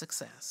to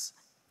success.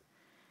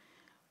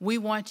 We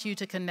want you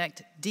to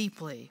connect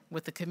deeply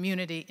with the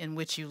community in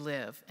which you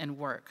live and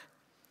work,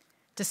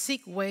 to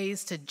seek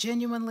ways to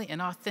genuinely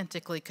and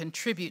authentically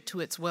contribute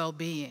to its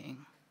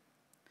well-being,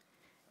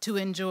 to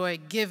enjoy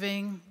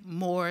giving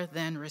more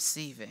than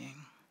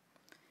receiving,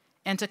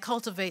 and to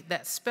cultivate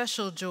that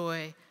special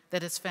joy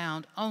that is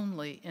found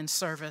only in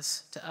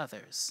service to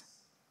others.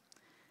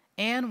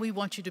 And we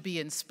want you to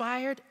be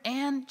inspired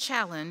and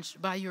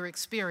challenged by your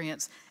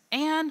experience,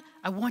 and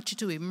I want you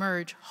to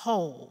emerge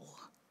whole,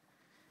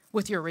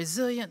 with your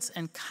resilience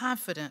and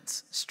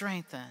confidence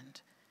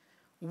strengthened,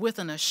 with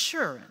an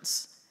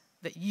assurance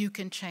that you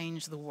can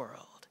change the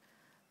world.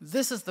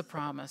 This is the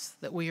promise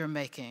that we are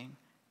making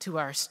to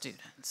our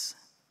students.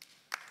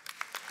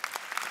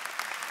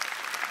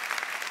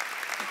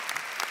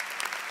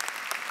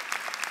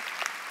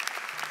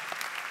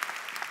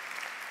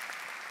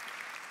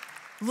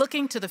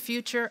 Looking to the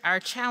future, our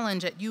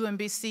challenge at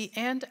UMBC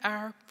and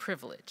our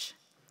privilege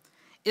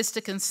is to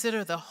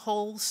consider the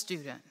whole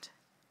student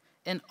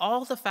and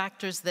all the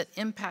factors that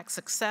impact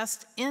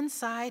success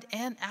inside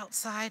and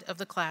outside of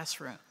the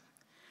classroom.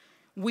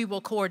 We will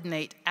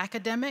coordinate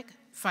academic,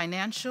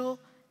 financial,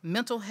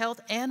 mental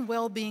health, and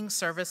well-being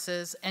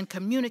services and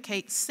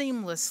communicate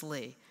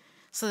seamlessly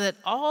so that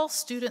all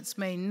students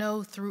may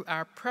know through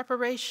our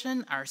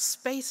preparation, our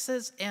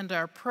spaces, and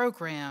our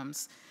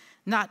programs,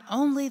 not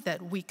only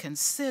that we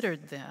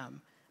considered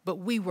them, but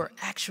we were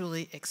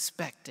actually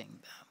expecting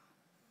them.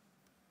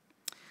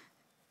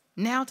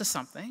 Now to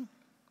something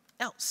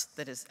else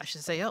that is, I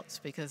should say else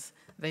because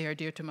they are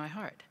dear to my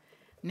heart.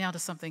 Now to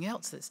something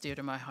else that's dear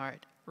to my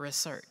heart,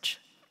 research.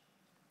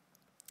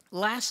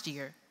 Last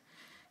year,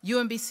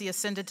 UMBC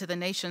ascended to the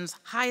nation's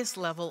highest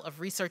level of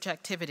research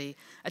activity,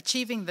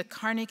 achieving the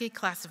Carnegie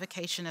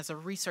classification as a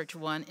Research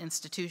 1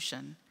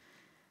 institution.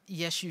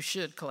 Yes, you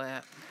should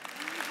clap.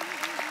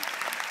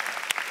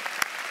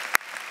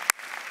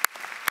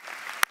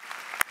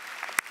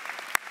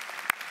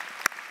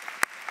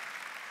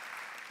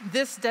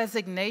 This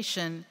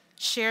designation,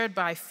 shared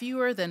by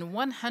fewer than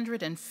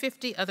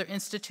 150 other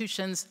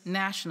institutions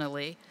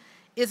nationally,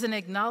 is an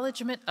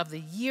acknowledgement of the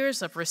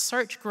years of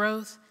research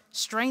growth,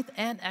 strength,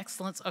 and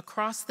excellence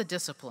across the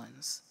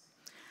disciplines.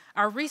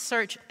 Our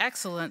research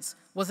excellence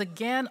was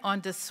again on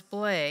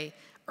display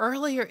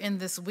earlier in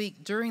this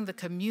week during the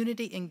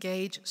Community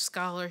Engaged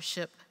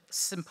Scholarship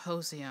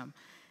Symposium.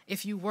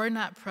 If you were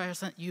not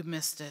present, you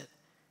missed it.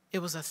 It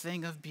was a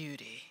thing of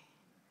beauty.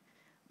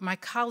 My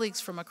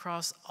colleagues from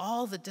across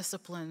all the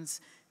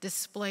disciplines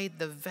displayed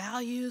the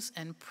values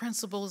and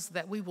principles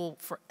that we will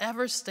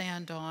forever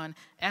stand on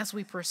as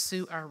we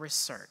pursue our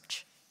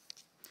research.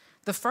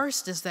 The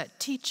first is that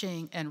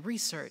teaching and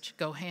research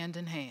go hand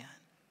in hand.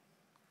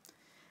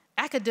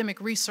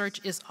 Academic research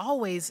is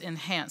always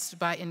enhanced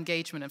by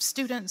engagement of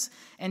students,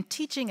 and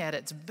teaching at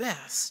its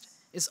best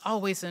is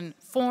always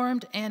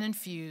informed and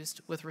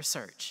infused with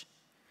research.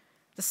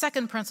 The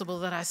second principle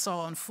that I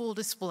saw on full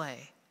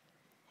display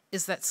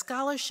is that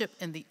scholarship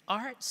in the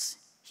arts,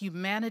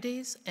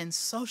 humanities, and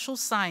social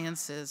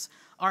sciences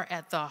are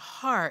at the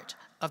heart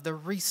of the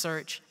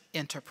research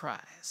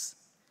enterprise.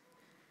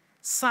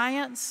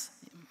 Science,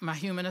 my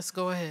humanists,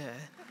 go ahead.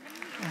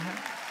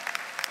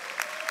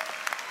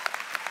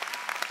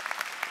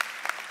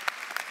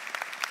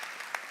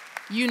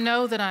 You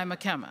know that I'm a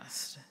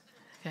chemist,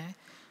 okay?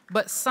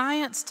 But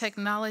science,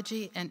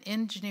 technology, and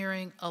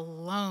engineering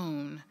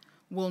alone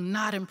will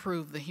not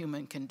improve the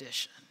human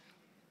condition.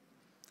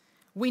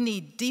 We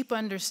need deep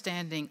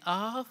understanding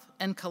of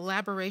and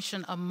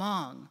collaboration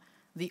among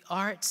the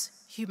arts,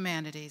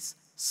 humanities,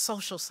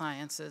 social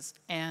sciences,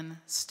 and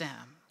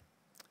STEM.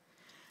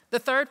 The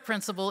third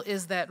principle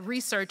is that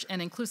research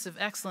and inclusive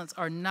excellence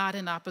are not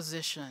in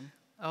opposition.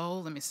 Oh,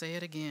 let me say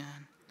it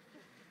again.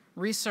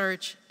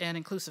 Research and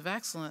inclusive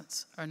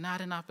excellence are not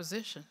in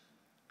opposition.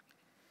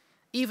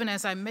 Even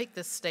as I make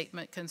this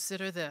statement,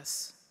 consider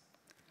this.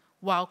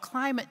 While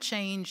climate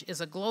change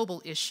is a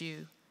global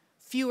issue,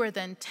 fewer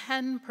than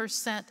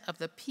 10% of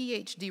the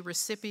Ph.D.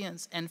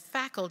 recipients and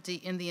faculty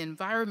in the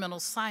environmental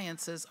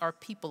sciences are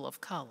people of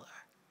color.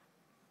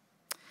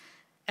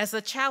 As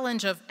the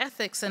challenge of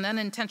ethics and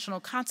unintentional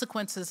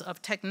consequences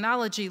of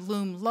technology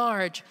loom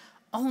large,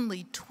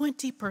 only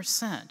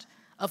 20%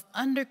 of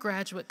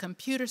undergraduate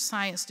computer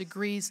science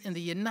degrees in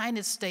the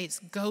United States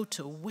go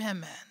to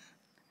women.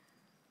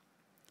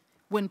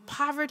 When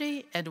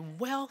poverty and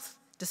wealth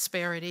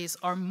disparities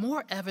are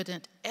more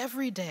evident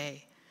every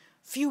day,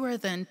 fewer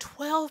than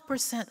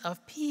 12%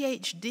 of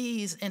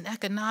PhDs in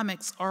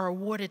economics are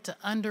awarded to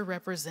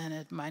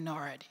underrepresented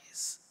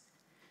minorities.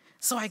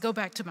 So I go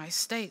back to my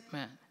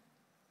statement.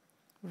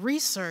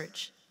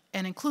 Research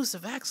and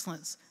inclusive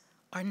excellence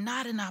are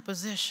not in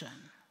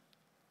opposition.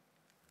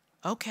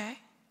 Okay.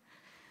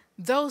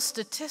 Those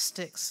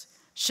statistics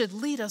should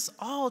lead us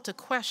all to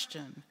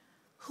question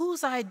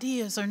whose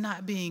ideas are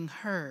not being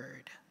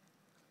heard,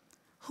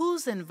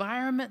 whose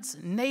environments,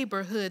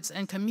 neighborhoods,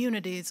 and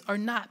communities are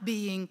not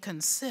being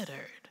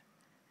considered.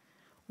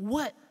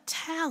 What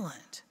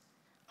talent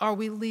are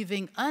we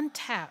leaving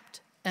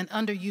untapped and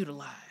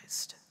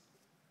underutilized?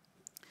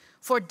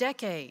 For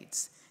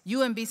decades,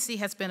 UMBC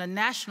has been a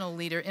national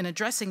leader in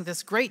addressing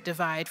this great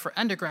divide for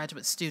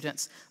undergraduate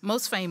students,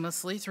 most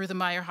famously through the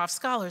Meyerhoff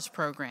Scholars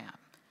Program.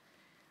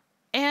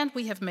 And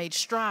we have made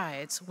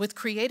strides with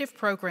creative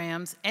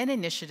programs and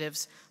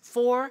initiatives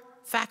for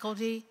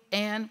faculty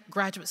and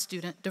graduate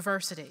student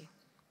diversity.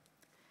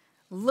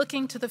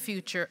 Looking to the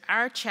future,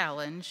 our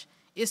challenge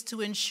is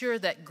to ensure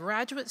that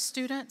graduate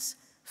students,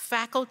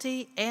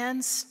 faculty,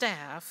 and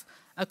staff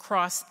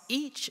across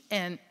each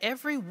and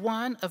every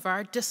one of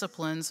our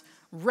disciplines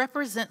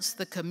represents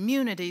the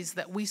communities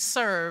that we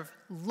serve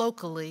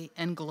locally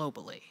and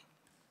globally.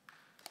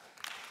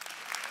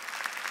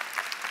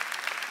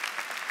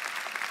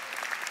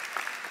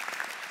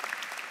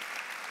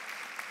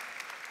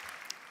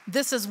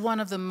 This is one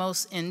of the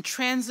most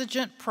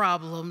intransigent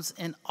problems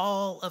in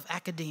all of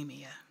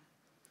academia.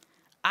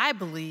 I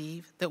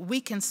believe that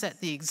we can set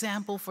the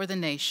example for the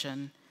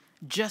nation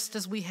just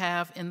as we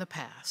have in the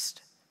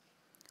past.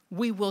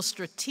 We will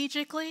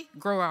strategically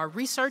grow our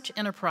research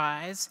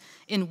enterprise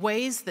in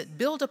ways that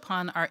build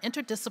upon our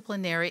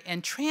interdisciplinary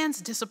and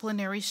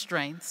transdisciplinary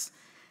strengths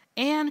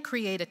and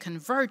create a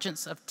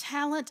convergence of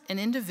talent and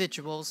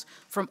individuals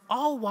from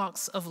all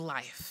walks of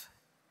life.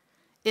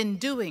 In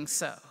doing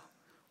so,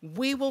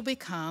 we will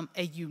become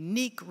a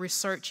unique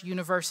research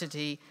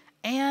university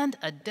and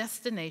a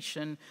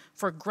destination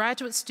for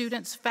graduate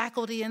students,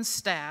 faculty, and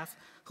staff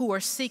who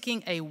are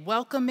seeking a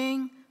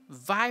welcoming,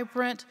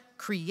 vibrant,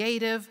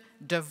 creative,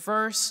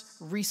 diverse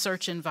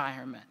research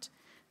environment.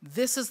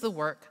 This is the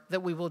work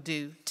that we will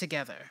do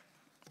together.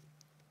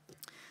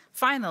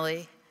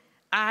 Finally,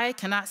 I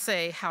cannot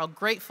say how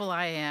grateful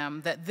I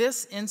am that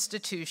this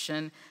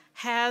institution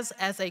has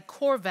as a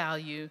core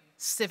value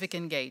civic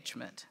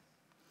engagement.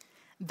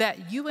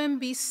 That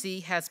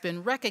UMBC has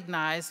been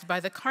recognized by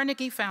the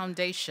Carnegie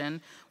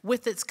Foundation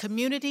with its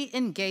community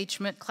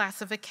engagement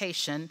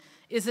classification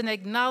is an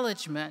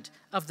acknowledgement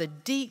of the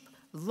deep,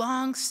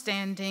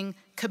 long-standing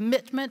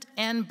commitment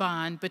and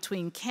bond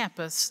between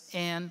campus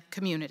and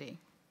community.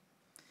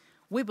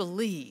 We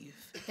believe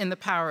in the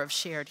power of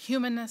shared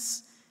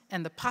humanness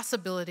and the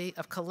possibility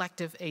of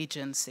collective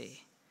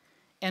agency,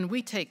 and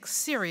we take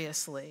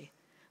seriously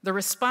the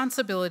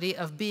responsibility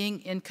of being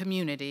in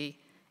community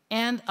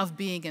and of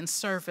being in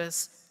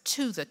service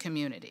to the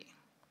community.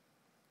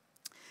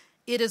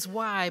 It is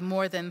why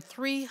more than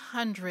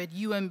 300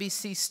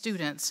 UMBC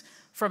students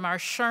from our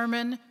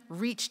Sherman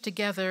Reach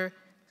Together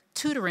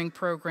tutoring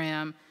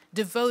program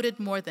devoted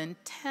more than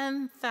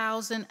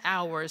 10,000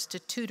 hours to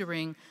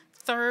tutoring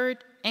 3rd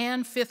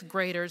and 5th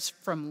graders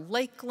from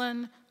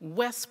Lakeland,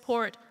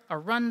 Westport,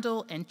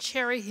 Arundel, and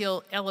Cherry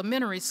Hill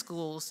elementary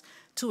schools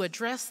to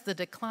address the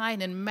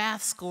decline in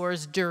math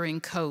scores during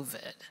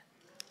COVID.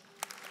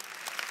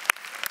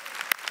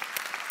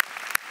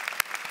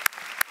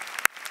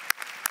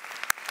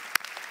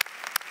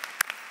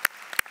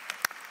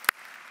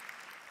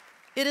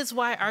 It is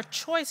why our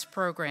Choice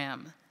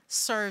program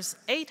serves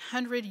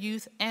 800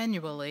 youth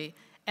annually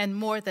and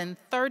more than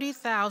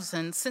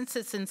 30,000 since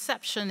its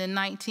inception in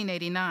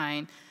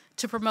 1989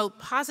 to promote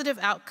positive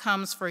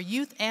outcomes for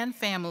youth and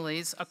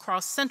families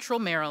across Central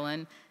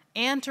Maryland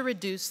and to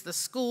reduce the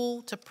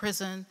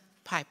school-to-prison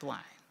pipeline.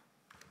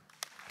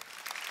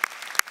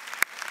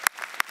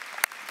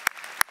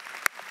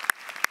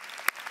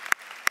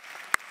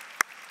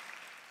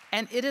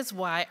 And it is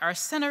why our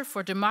Center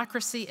for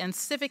Democracy and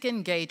Civic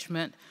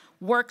Engagement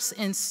works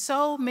in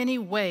so many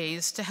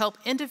ways to help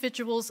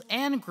individuals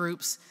and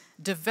groups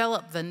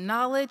develop the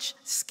knowledge,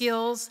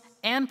 skills,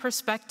 and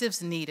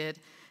perspectives needed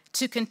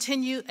to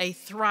continue a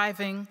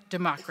thriving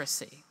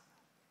democracy.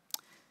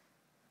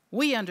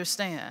 We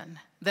understand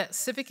that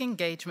civic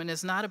engagement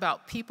is not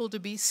about people to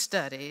be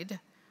studied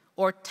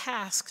or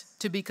tasks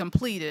to be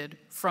completed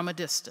from a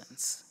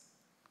distance.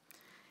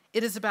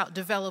 It is about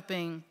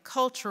developing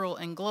cultural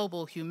and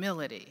global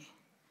humility,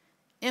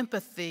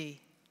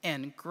 empathy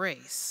and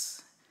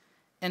grace,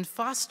 and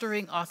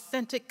fostering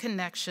authentic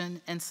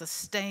connection and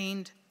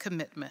sustained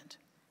commitment.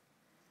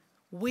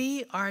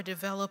 We are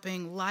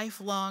developing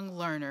lifelong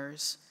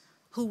learners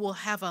who will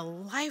have a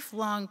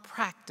lifelong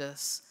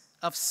practice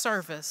of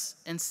service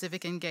and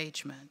civic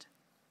engagement.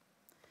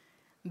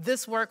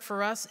 This work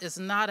for us is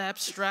not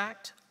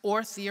abstract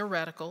or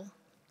theoretical.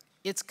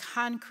 It's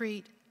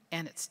concrete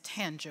and it's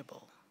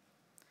tangible.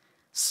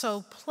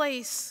 So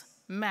place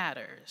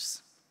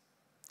matters.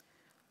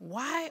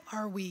 Why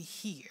are we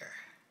here?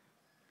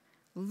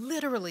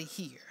 Literally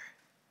here,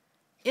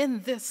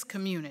 in this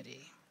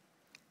community,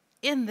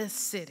 in this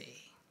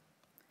city.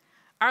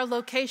 Our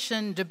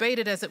location,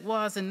 debated as it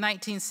was in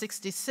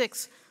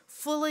 1966,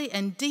 fully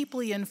and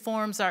deeply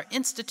informs our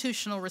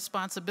institutional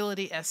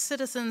responsibility as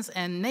citizens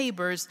and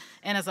neighbors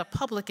and as a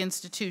public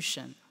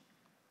institution.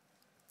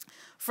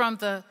 From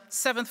the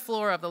 7th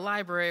floor of the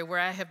library, where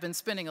I have been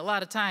spending a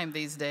lot of time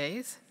these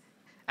days,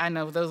 I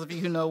know those of you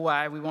who know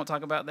why, we won't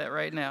talk about that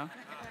right now.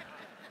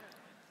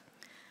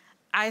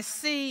 I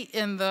see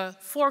in the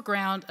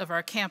foreground of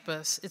our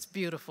campus, it's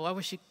beautiful. I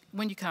wish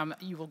when you come,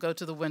 you will go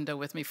to the window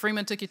with me.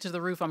 Freeman took you to the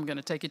roof, I'm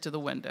gonna take you to the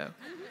window.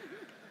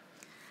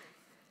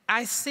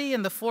 I see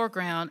in the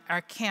foreground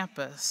our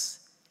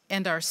campus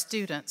and our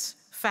students,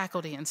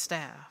 faculty and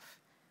staff.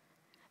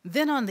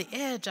 Then on the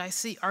edge, I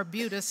see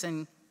Arbutus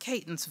and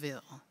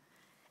Catonsville.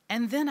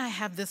 And then I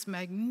have this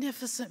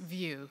magnificent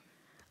view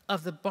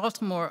of the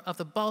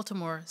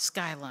Baltimore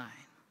skyline.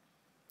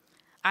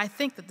 I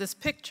think that this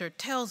picture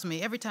tells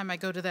me every time I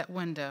go to that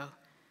window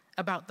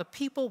about the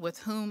people with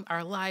whom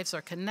our lives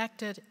are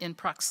connected in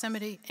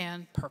proximity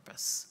and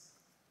purpose.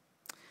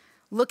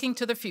 Looking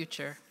to the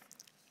future,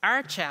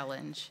 our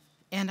challenge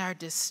and our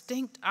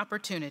distinct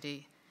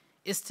opportunity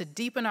is to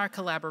deepen our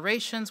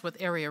collaborations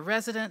with area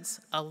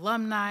residents,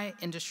 alumni,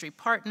 industry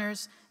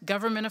partners,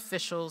 government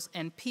officials,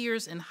 and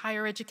peers in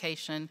higher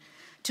education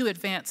to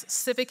advance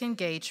civic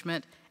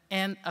engagement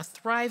and a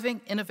thriving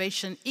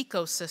innovation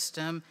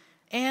ecosystem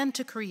and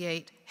to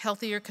create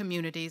healthier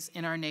communities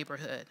in our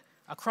neighborhood,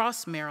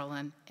 across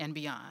Maryland and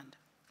beyond.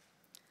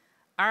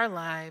 Our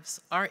lives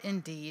are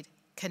indeed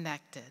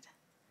connected,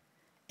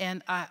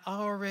 and I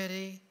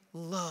already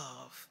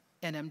love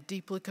and am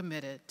deeply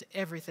committed to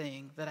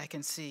everything that I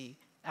can see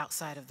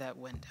outside of that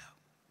window.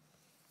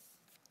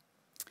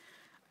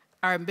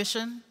 Our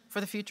ambition for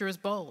the future is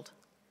bold,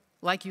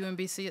 like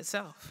UMBC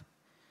itself.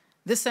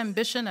 This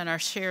ambition and our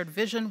shared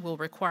vision will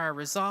require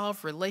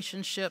resolve,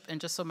 relationship,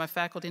 and just so my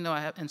faculty know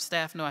and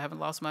staff know I haven't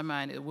lost my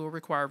mind, it will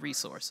require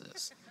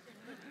resources.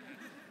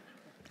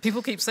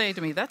 People keep saying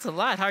to me, that's a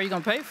lot, how are you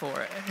gonna pay for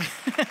it?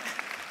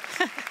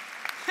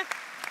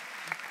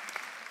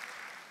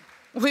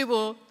 We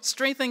will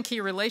strengthen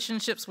key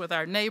relationships with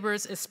our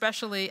neighbors,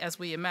 especially as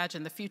we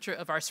imagine the future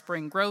of our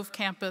Spring Grove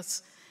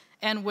campus,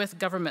 and with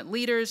government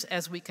leaders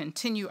as we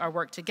continue our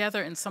work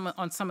together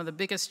on some of the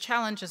biggest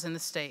challenges in the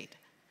state.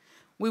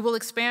 We will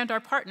expand our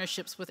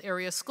partnerships with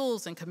area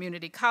schools and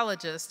community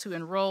colleges to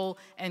enroll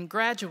and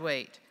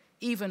graduate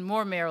even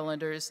more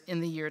Marylanders in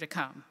the years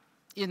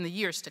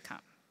to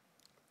come.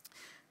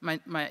 My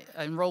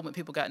enrollment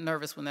people got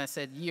nervous when I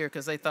said year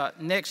because they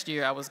thought next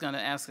year I was going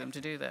to ask them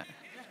to do that.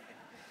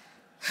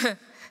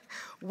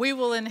 We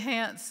will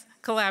enhance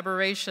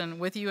collaboration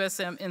with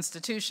USM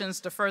institutions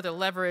to further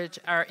leverage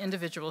our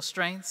individual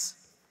strengths.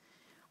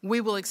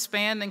 We will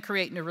expand and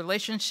create new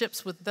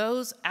relationships with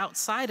those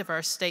outside of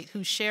our state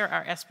who share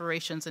our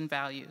aspirations and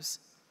values.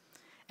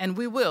 And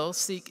we will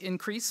seek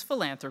increased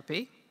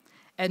philanthropy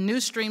and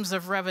new streams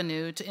of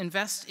revenue to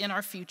invest in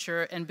our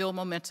future and build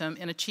momentum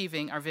in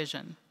achieving our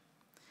vision.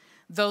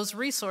 Those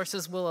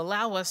resources will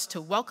allow us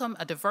to welcome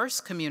a diverse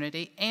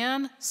community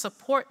and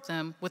support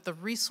them with the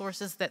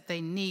resources that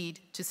they need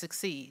to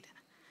succeed.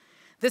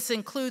 This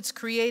includes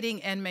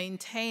creating and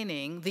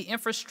maintaining the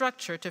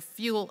infrastructure to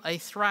fuel a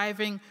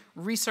thriving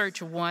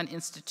Research One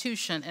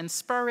institution and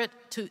spur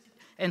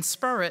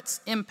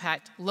its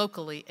impact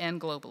locally and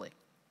globally.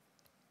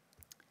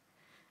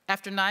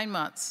 After 9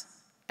 months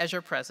as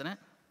your president,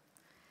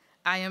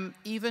 I am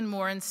even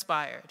more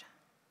inspired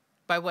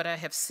by what I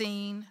have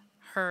seen,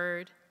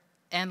 heard,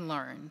 and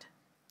learned,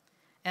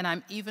 and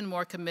I'm even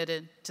more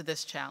committed to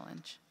this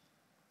challenge.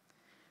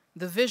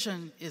 The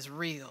vision is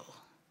real,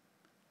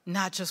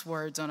 not just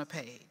words on a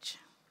page,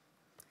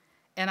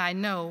 and I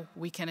know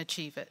we can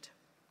achieve it.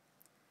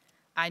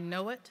 I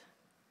know it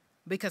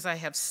because I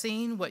have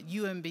seen what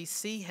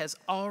UMBC has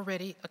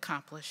already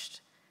accomplished,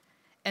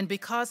 and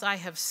because I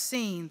have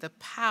seen the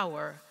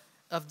power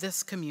of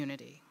this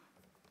community.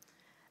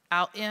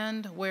 I'll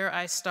end where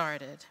I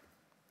started.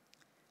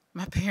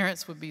 My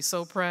parents would be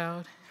so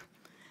proud,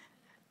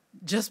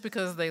 just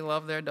because they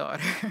love their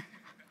daughter.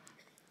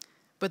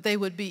 But they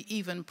would be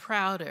even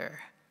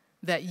prouder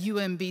that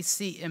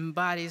UMBC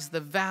embodies the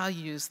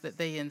values that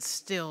they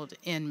instilled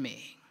in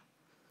me.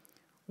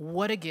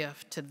 What a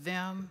gift to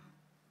them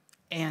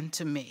and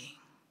to me.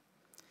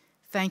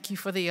 Thank you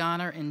for the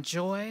honor and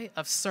joy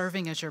of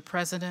serving as your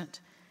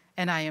president,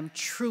 and I am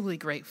truly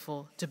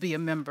grateful to be a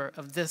member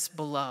of this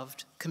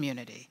beloved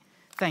community.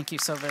 Thank you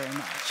so very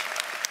much.